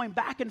 I've been going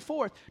back and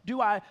forth. Do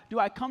I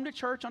come to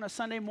church on a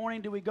Sunday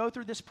morning? Do we go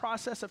through this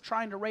process of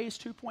trying to raise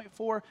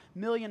 $2.4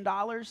 million?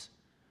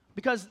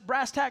 Because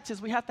brass tacks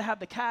is we have to have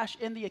the cash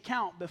in the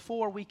account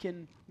before we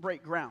can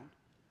break ground.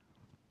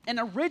 And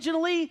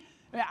originally,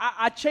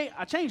 I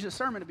changed the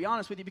sermon, to be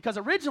honest with you, because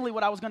originally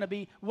what I was going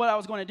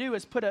to do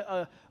is put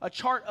a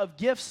chart of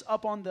gifts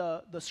up on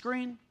the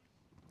screen,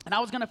 and I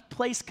was going to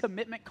place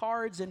commitment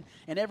cards in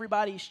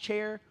everybody's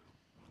chair,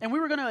 and we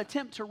were going to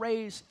attempt to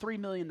raise $3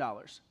 million.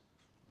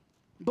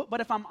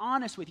 But if I'm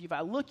honest with you, if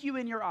I look you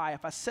in your eye,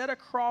 if I sit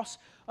across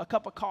a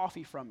cup of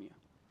coffee from you,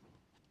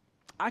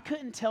 I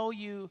couldn't tell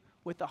you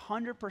with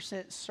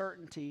 100%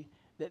 certainty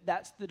that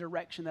that's the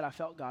direction that I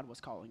felt God was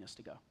calling us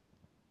to go.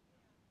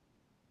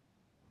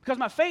 Because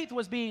my faith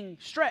was being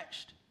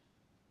stretched.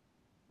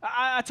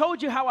 I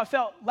told you how I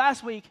felt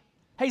last week.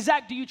 Hey,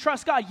 Zach, do you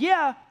trust God?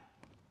 Yeah,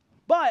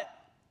 but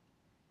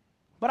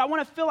I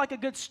want to feel like a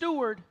good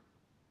steward.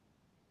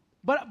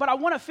 But I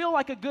want to feel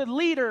like a good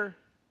leader.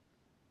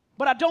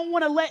 But I don't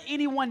want to let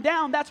anyone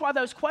down. That's why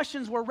those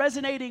questions were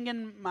resonating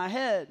in my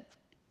head.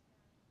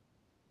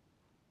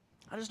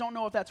 I just don't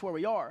know if that's where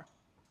we are.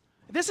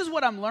 This is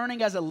what I'm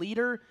learning as a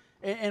leader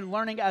and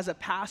learning as a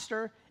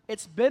pastor.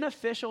 It's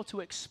beneficial to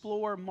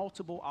explore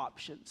multiple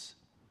options.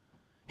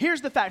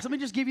 Here's the facts. Let me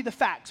just give you the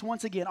facts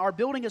once again. Our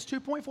building is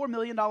 $2.4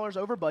 million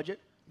over budget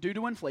due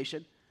to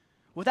inflation.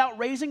 Without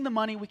raising the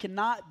money, we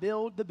cannot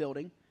build the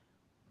building.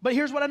 But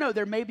here's what I know.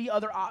 There may be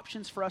other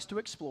options for us to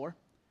explore.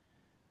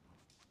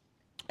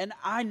 And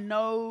I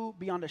know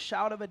beyond a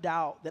shadow of a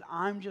doubt that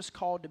I'm just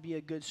called to be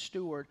a good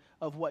steward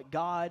of what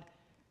God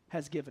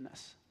has given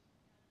us.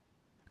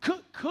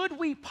 Could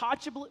we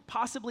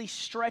possibly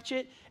stretch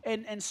it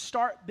and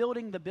start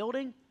building the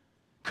building?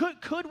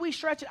 Could we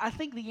stretch it? I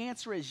think the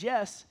answer is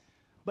yes,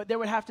 but there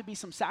would have to be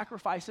some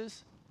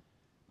sacrifices.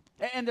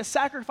 And the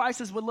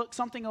sacrifices would look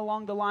something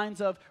along the lines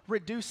of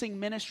reducing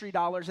ministry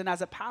dollars. And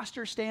as a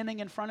pastor standing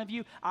in front of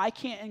you, I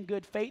can't in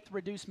good faith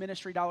reduce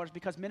ministry dollars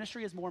because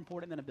ministry is more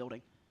important than a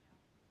building.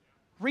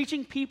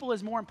 Reaching people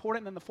is more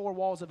important than the four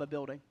walls of a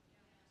building.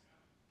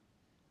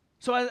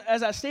 So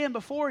as I stand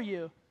before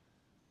you,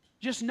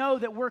 just know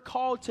that we're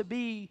called to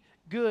be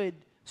good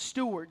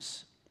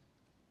stewards.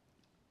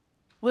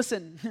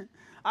 Listen,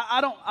 I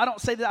don't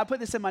say that. I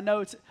put this in my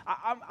notes.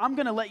 I'm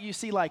going to let you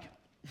see like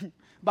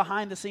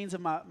behind the scenes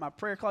of my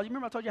prayer closet. You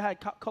remember I told you I had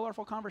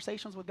colorful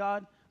conversations with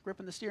God,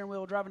 gripping the steering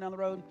wheel, driving down the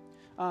road.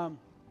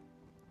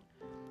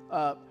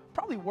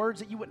 Probably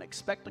words that you wouldn't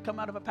expect to come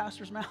out of a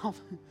pastor's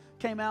mouth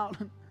came out.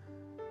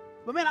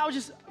 But man, I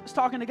was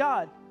talking to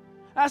God.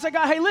 I said,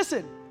 God, hey,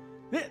 listen,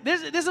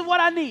 this is what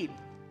I need.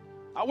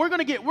 We're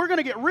gonna get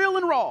real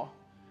and raw.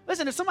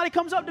 Listen, if somebody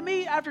comes up to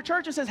me after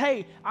church and says,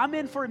 hey, I'm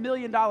in for $1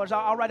 million,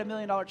 I'll write $1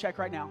 million check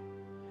right now.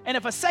 And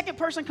if a second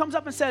person comes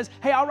up and says,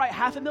 hey, I'll write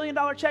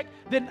 $500,000 check,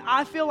 then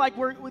I feel like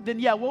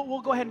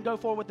we'll go ahead and go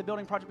forward with the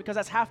building project because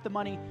that's half the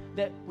money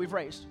that we've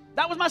raised.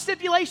 That was my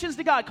stipulations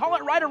to God. Call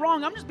it right or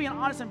wrong. I'm just being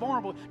honest and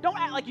vulnerable. Don't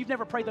act like you've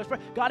never prayed those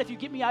prayers. God, if you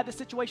get me out of this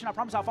situation, I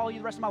promise I'll follow you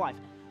the rest of my life.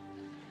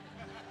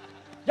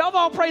 Y'all have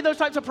all prayed those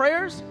types of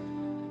prayers.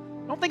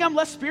 Don't think I'm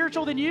less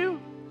spiritual than you.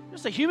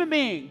 Just a human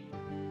being.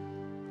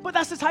 But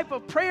that's the type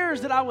of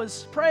prayers that I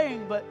was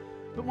praying. But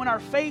when our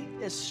faith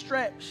is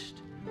stretched,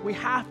 we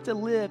have to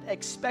live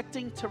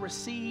expecting to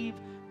receive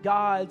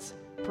God's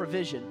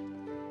provision.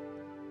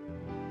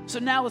 So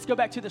now let's go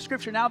back to the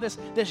scripture. Now this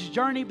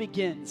journey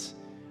begins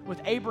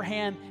with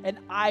Abraham and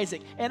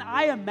Isaac. And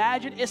I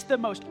imagine it's the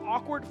most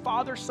awkward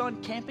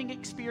father-son camping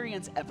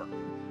experience ever.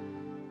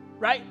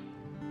 Right?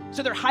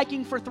 So they're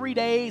hiking for 3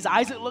 days.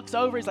 Isaac looks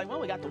over. He's like,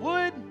 well, we got the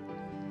wood.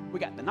 We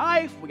got the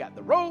knife, we got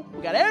the rope,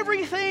 we got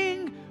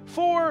everything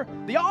for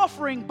the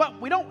offering, but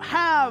we're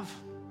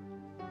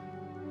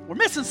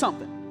missing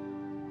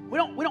something. We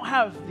don't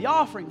have the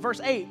offering. Verse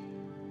 8,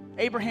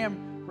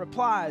 Abraham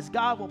replies,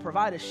 God will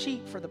provide a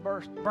sheep for the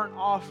burnt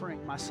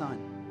offering, my son.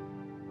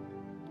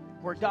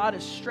 Where God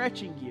is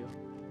stretching you,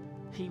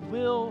 he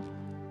will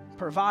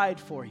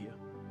provide for you.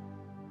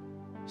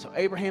 So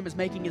Abraham is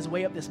making his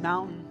way up this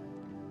mountain.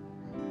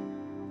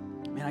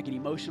 Man, I get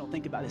emotional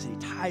thinking about this.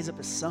 And he ties up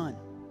his son.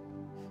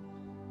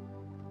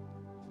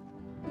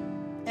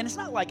 And it's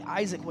not like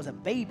Isaac was a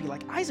baby.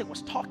 Like Isaac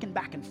was talking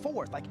back and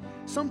forth. Like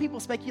some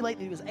people speculate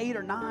that he was 8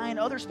 or 9.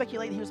 Others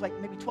speculate that he was like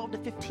maybe 12 to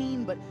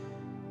 15. But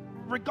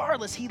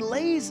regardless, he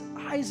lays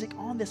Isaac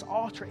on this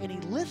altar and he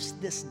lifts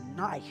this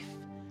knife.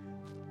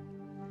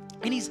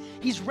 And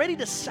he's ready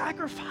to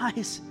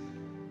sacrifice.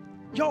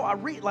 Yo, I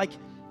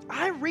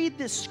read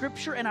this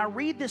scripture and I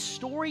read this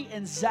story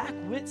and Zach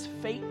Witt's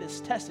faith is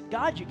tested.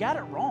 God, you got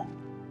it wrong.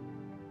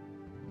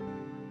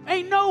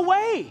 Ain't no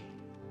way.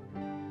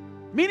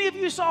 Many of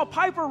you saw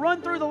Piper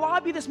run through the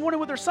lobby this morning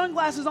with her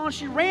sunglasses on.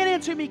 She ran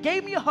into me,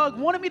 gave me a hug,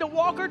 wanted me to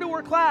walk her to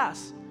her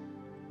class.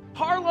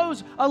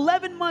 Harlow's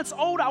 11 months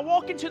old. I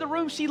walk into the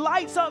room. She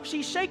lights up.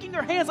 She's shaking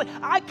her hands like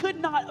I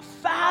could not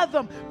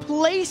fathom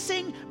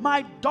placing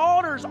my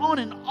daughters on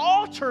an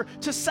altar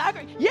to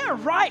sacrifice. Yeah,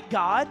 right,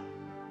 God.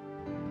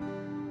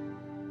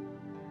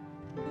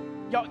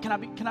 Y'all,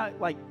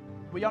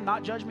 will y'all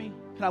not judge me?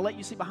 Can I let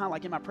you see behind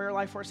like in my prayer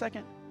life for a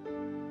second?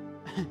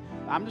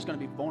 I'm just going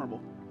to be vulnerable.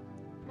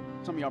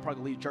 Some of y'all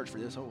probably leave church for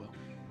this. Oh, well.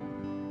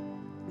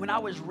 when I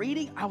was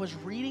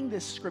reading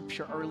this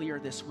scripture earlier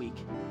this week,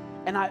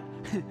 and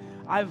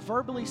I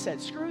verbally said,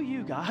 "Screw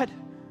you, God."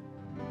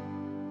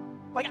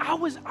 Like I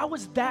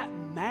was that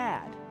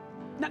mad.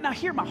 Now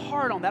hear my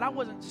heart on that. I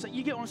wasn't,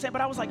 you get what I'm saying?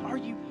 But I was like, are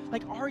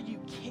you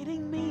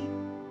kidding me?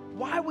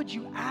 Why would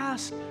you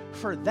ask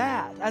for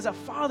that? As a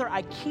father,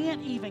 I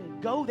can't even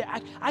go there.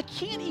 I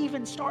can't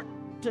even start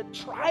to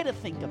try to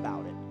think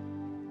about it.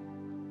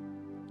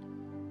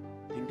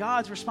 And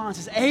God's response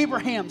is,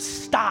 Abraham,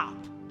 stop.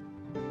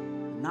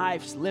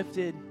 Knife's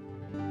lifted.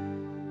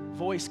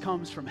 Voice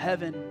comes from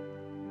heaven.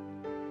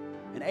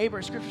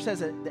 And Scripture says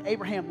that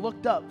Abraham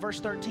looked up, verse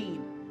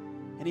 13,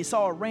 and he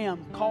saw a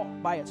ram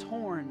caught by its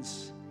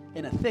horns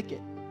in a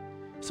thicket.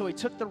 So he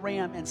took the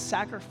ram and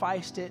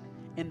sacrificed it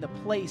in the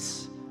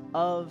place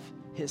of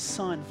his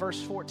son.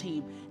 Verse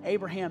 14,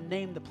 Abraham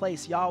named the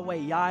place Yahweh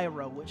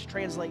Yireh, which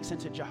translates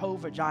into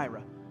Jehovah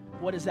Jireh.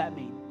 What does that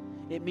mean?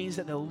 It means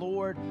that the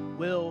Lord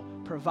will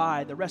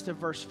provide. The rest of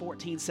verse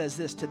 14 says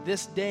this, to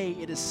this day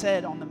it is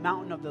said on the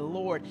mountain of the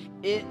Lord,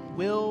 it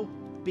will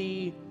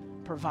be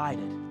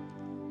provided.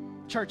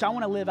 Church, I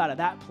want to live out of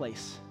that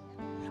place.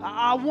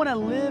 I want to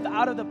live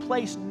out of the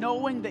place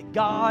knowing that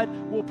God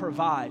will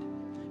provide.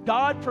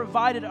 God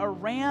provided a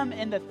ram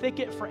in the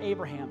thicket for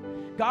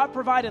Abraham. God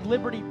provided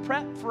Liberty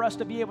Prep for us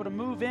to be able to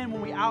move in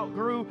when we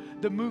outgrew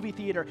the movie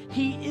theater.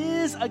 He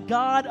is a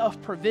God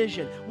of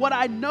provision. What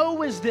I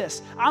know is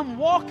this. I'm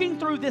walking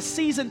through this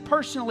season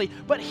personally,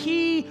 but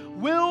He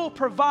will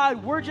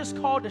provide. We're just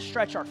called to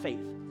stretch our faith.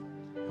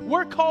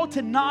 We're called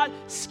to not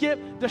skip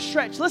the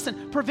stretch.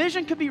 Listen,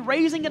 provision could be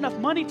raising enough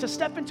money to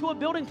step into a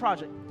building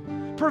project.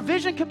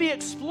 Provision could be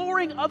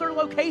exploring other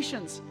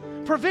locations.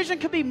 Provision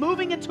could be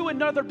moving into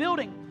another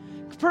building.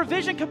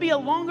 Provision could be a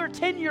longer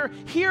tenure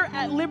here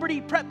at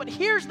Liberty Prep. But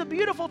here's the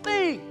beautiful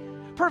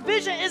thing.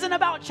 Provision isn't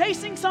about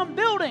chasing some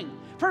building.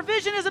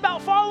 Provision is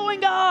about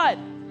following God.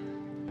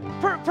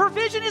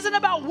 Provision isn't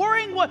about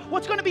worrying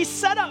what's going to be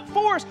set up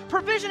for us.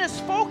 Provision is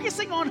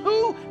focusing on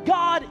who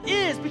God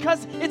is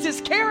because it's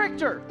His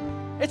character.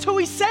 It's who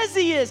He says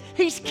He is.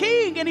 He's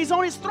king and He's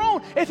on His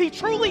throne. If He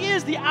truly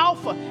is the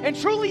Alpha and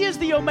truly is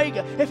the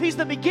Omega, if He's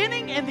the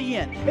beginning and the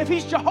end, if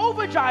He's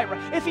Jehovah Jireh,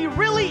 if He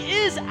really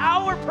is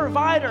our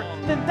provider,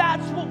 then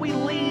that's what we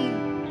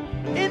lean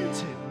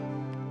into.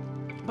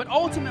 But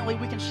ultimately,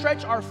 we can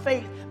stretch our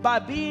faith by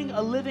being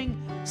a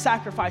living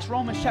sacrifice.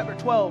 Romans chapter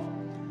 12,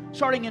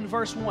 starting in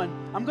verse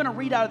 1. I'm going to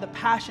read out of the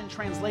Passion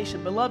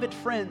Translation. Beloved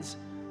friends,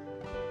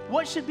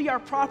 what should be our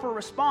proper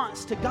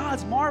response to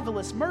God's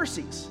marvelous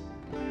mercies?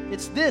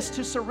 It's this,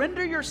 to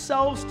surrender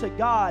yourselves to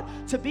God,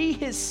 to be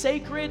His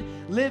sacred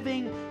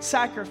living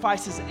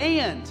sacrifices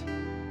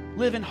and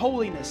live in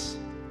holiness,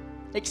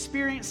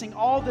 experiencing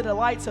all the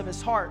delights of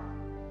His heart.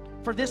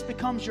 For this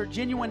becomes your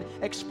genuine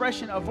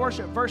expression of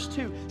worship. Verse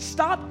 2,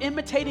 stop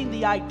imitating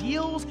the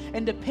ideals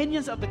and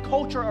opinions of the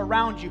culture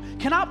around you.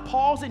 Can I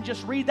pause and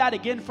just read that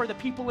again for the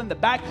people in the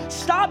back?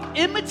 Stop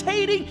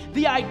imitating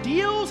the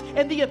ideals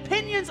and the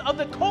opinions of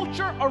the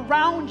culture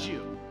around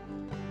you,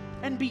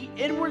 and be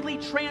inwardly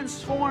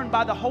transformed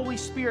by the Holy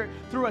Spirit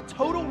through a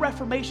total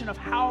reformation of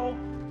how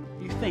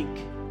you think.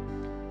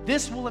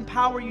 This will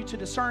empower you to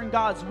discern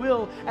God's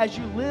will as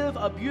you live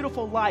a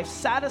beautiful life,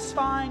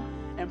 satisfying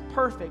and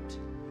perfect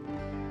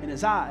in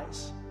His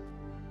eyes.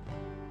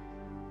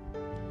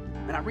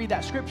 And I read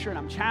that scripture and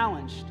I'm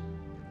challenged,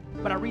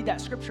 but I read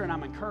that scripture and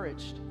I'm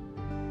encouraged.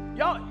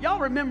 Y'all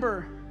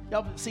remember,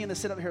 y'all been seeing this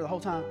sit up here the whole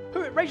time.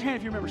 Raise your hand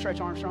if you remember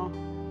Stretch Armstrong.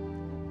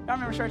 Y'all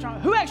remember Stretch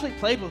Armstrong? Who actually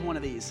played with one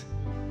of these?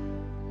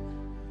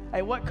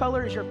 Hey, what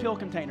color is your pill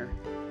container?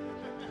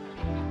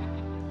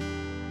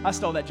 I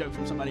stole that joke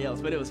from somebody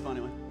else, but it was a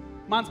funny one.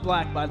 Mine's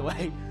black, by the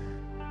way.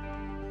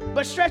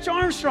 But Stretch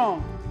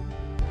Armstrong,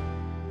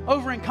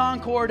 over in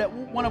Concord at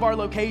one of our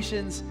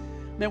locations,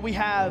 man, we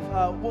have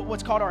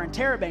what's called our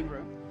interrobang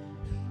room.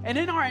 And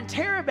in our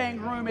interrobang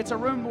room, it's a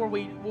room where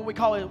we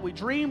call it, we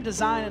dream,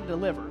 design, and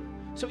deliver.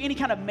 So any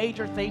kind of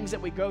major things that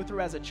we go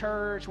through as a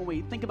church, when we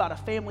think about a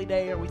family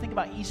day, or we think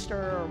about Easter,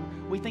 or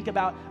we think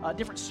about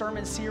different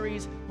sermon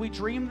series, we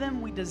dream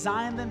them, we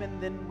design them, and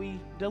then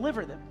we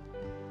deliver them.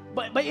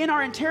 But in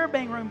our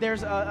interrobang room,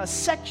 there's a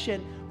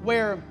section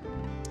where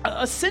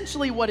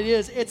essentially what it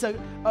is, it's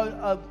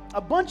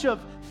a bunch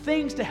of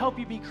things to help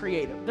you be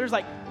creative. There's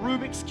like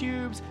Rubik's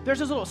Cubes. There's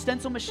those little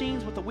stencil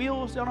machines with the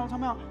wheels. Y'all know what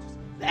I'm talking about?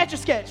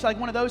 Etch-a-Sketch, like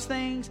one of those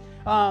things.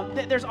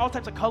 There's all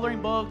types of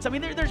coloring books. I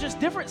mean, there's just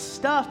different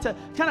stuff to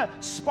kind of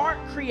spark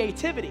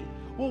creativity.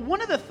 Well,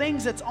 one of the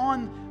things that's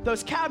on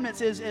those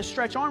cabinets is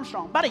Stretch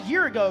Armstrong. About a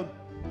year ago,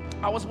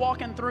 I was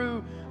walking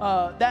through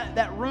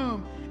that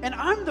room, and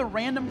I'm the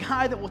random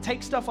guy that will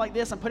take stuff like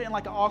this and put it in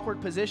like an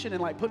awkward position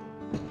and like put...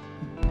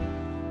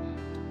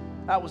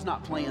 That was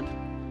not planned.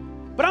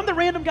 But I'm the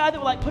random guy that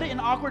will like put it in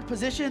awkward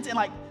positions and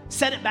like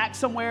set it back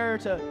somewhere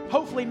to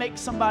hopefully make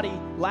somebody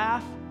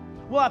laugh.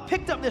 Well, I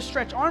picked up this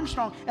Stretch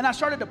Armstrong and I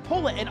started to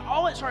pull it, and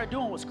all it started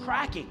doing was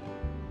cracking.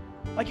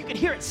 Like you could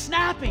hear it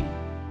snapping.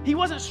 He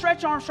wasn't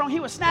Stretch Armstrong,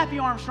 he was Snappy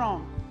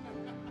Armstrong.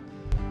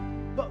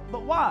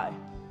 But why?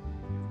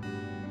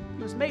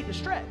 He was made to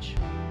stretch.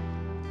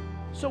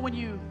 So when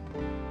you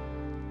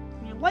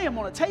lay him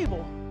on a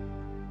table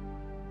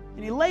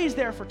and he lays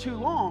there for too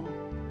long,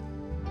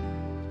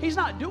 he's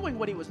not doing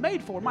what he was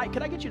made for. Mike,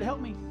 could I get you to help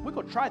me? We're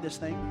going to try this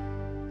thing.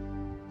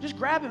 Just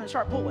grab him and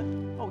start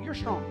pulling. Oh, you're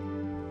strong.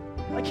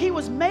 Like he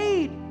was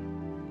made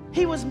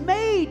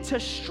to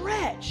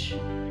stretch.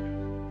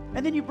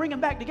 And then you bring him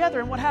back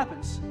together and what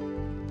happens?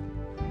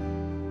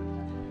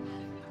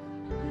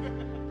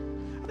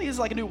 I think this is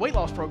like a new weight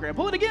loss program.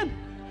 Pull it again.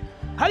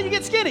 How do you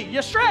get skinny?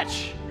 You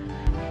stretch.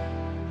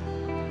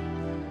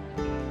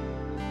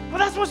 But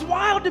that's what's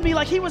wild to me.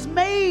 Like he was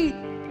made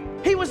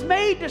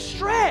to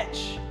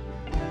stretch.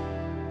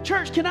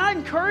 Church, can I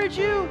encourage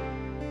you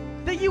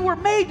that you were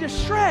made to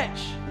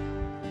stretch?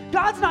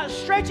 God's not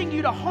stretching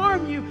you to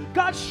harm you.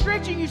 God's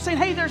stretching you, saying,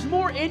 hey, there's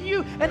more in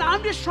you, and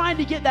I'm just trying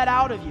to get that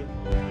out of you.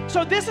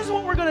 So this is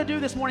what we're going to do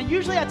this morning.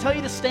 Usually I tell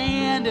you to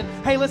stand and,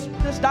 hey, let's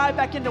dive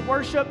back into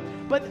worship.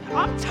 But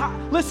I'm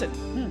tired. Listen,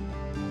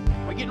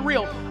 we're getting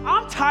real.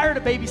 I'm tired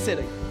of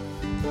babysitting.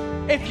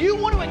 If you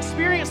want to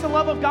experience the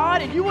love of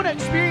God, if you want to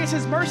experience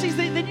His mercies,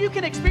 then you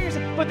can experience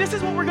it. But this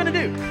is what we're going to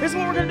do. This is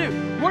what we're going to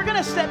do. We're going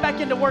to step back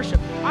into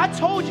worship. I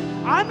told you,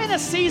 I'm in a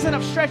season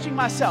of stretching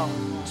myself.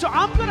 So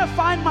I'm going to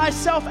find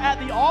myself at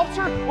the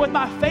altar with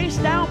my face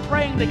down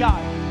praying to God.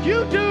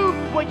 You do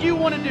what you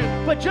want to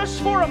do. But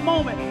just for a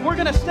moment, we're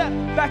going to step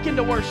back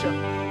into worship.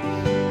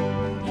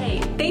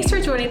 Hey, thanks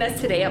for joining us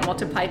today at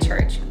Multiply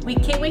Church. We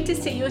can't wait to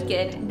see you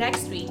again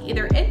next week,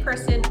 either in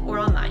person or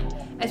online,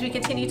 as we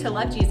continue to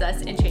love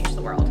Jesus and change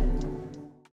the world.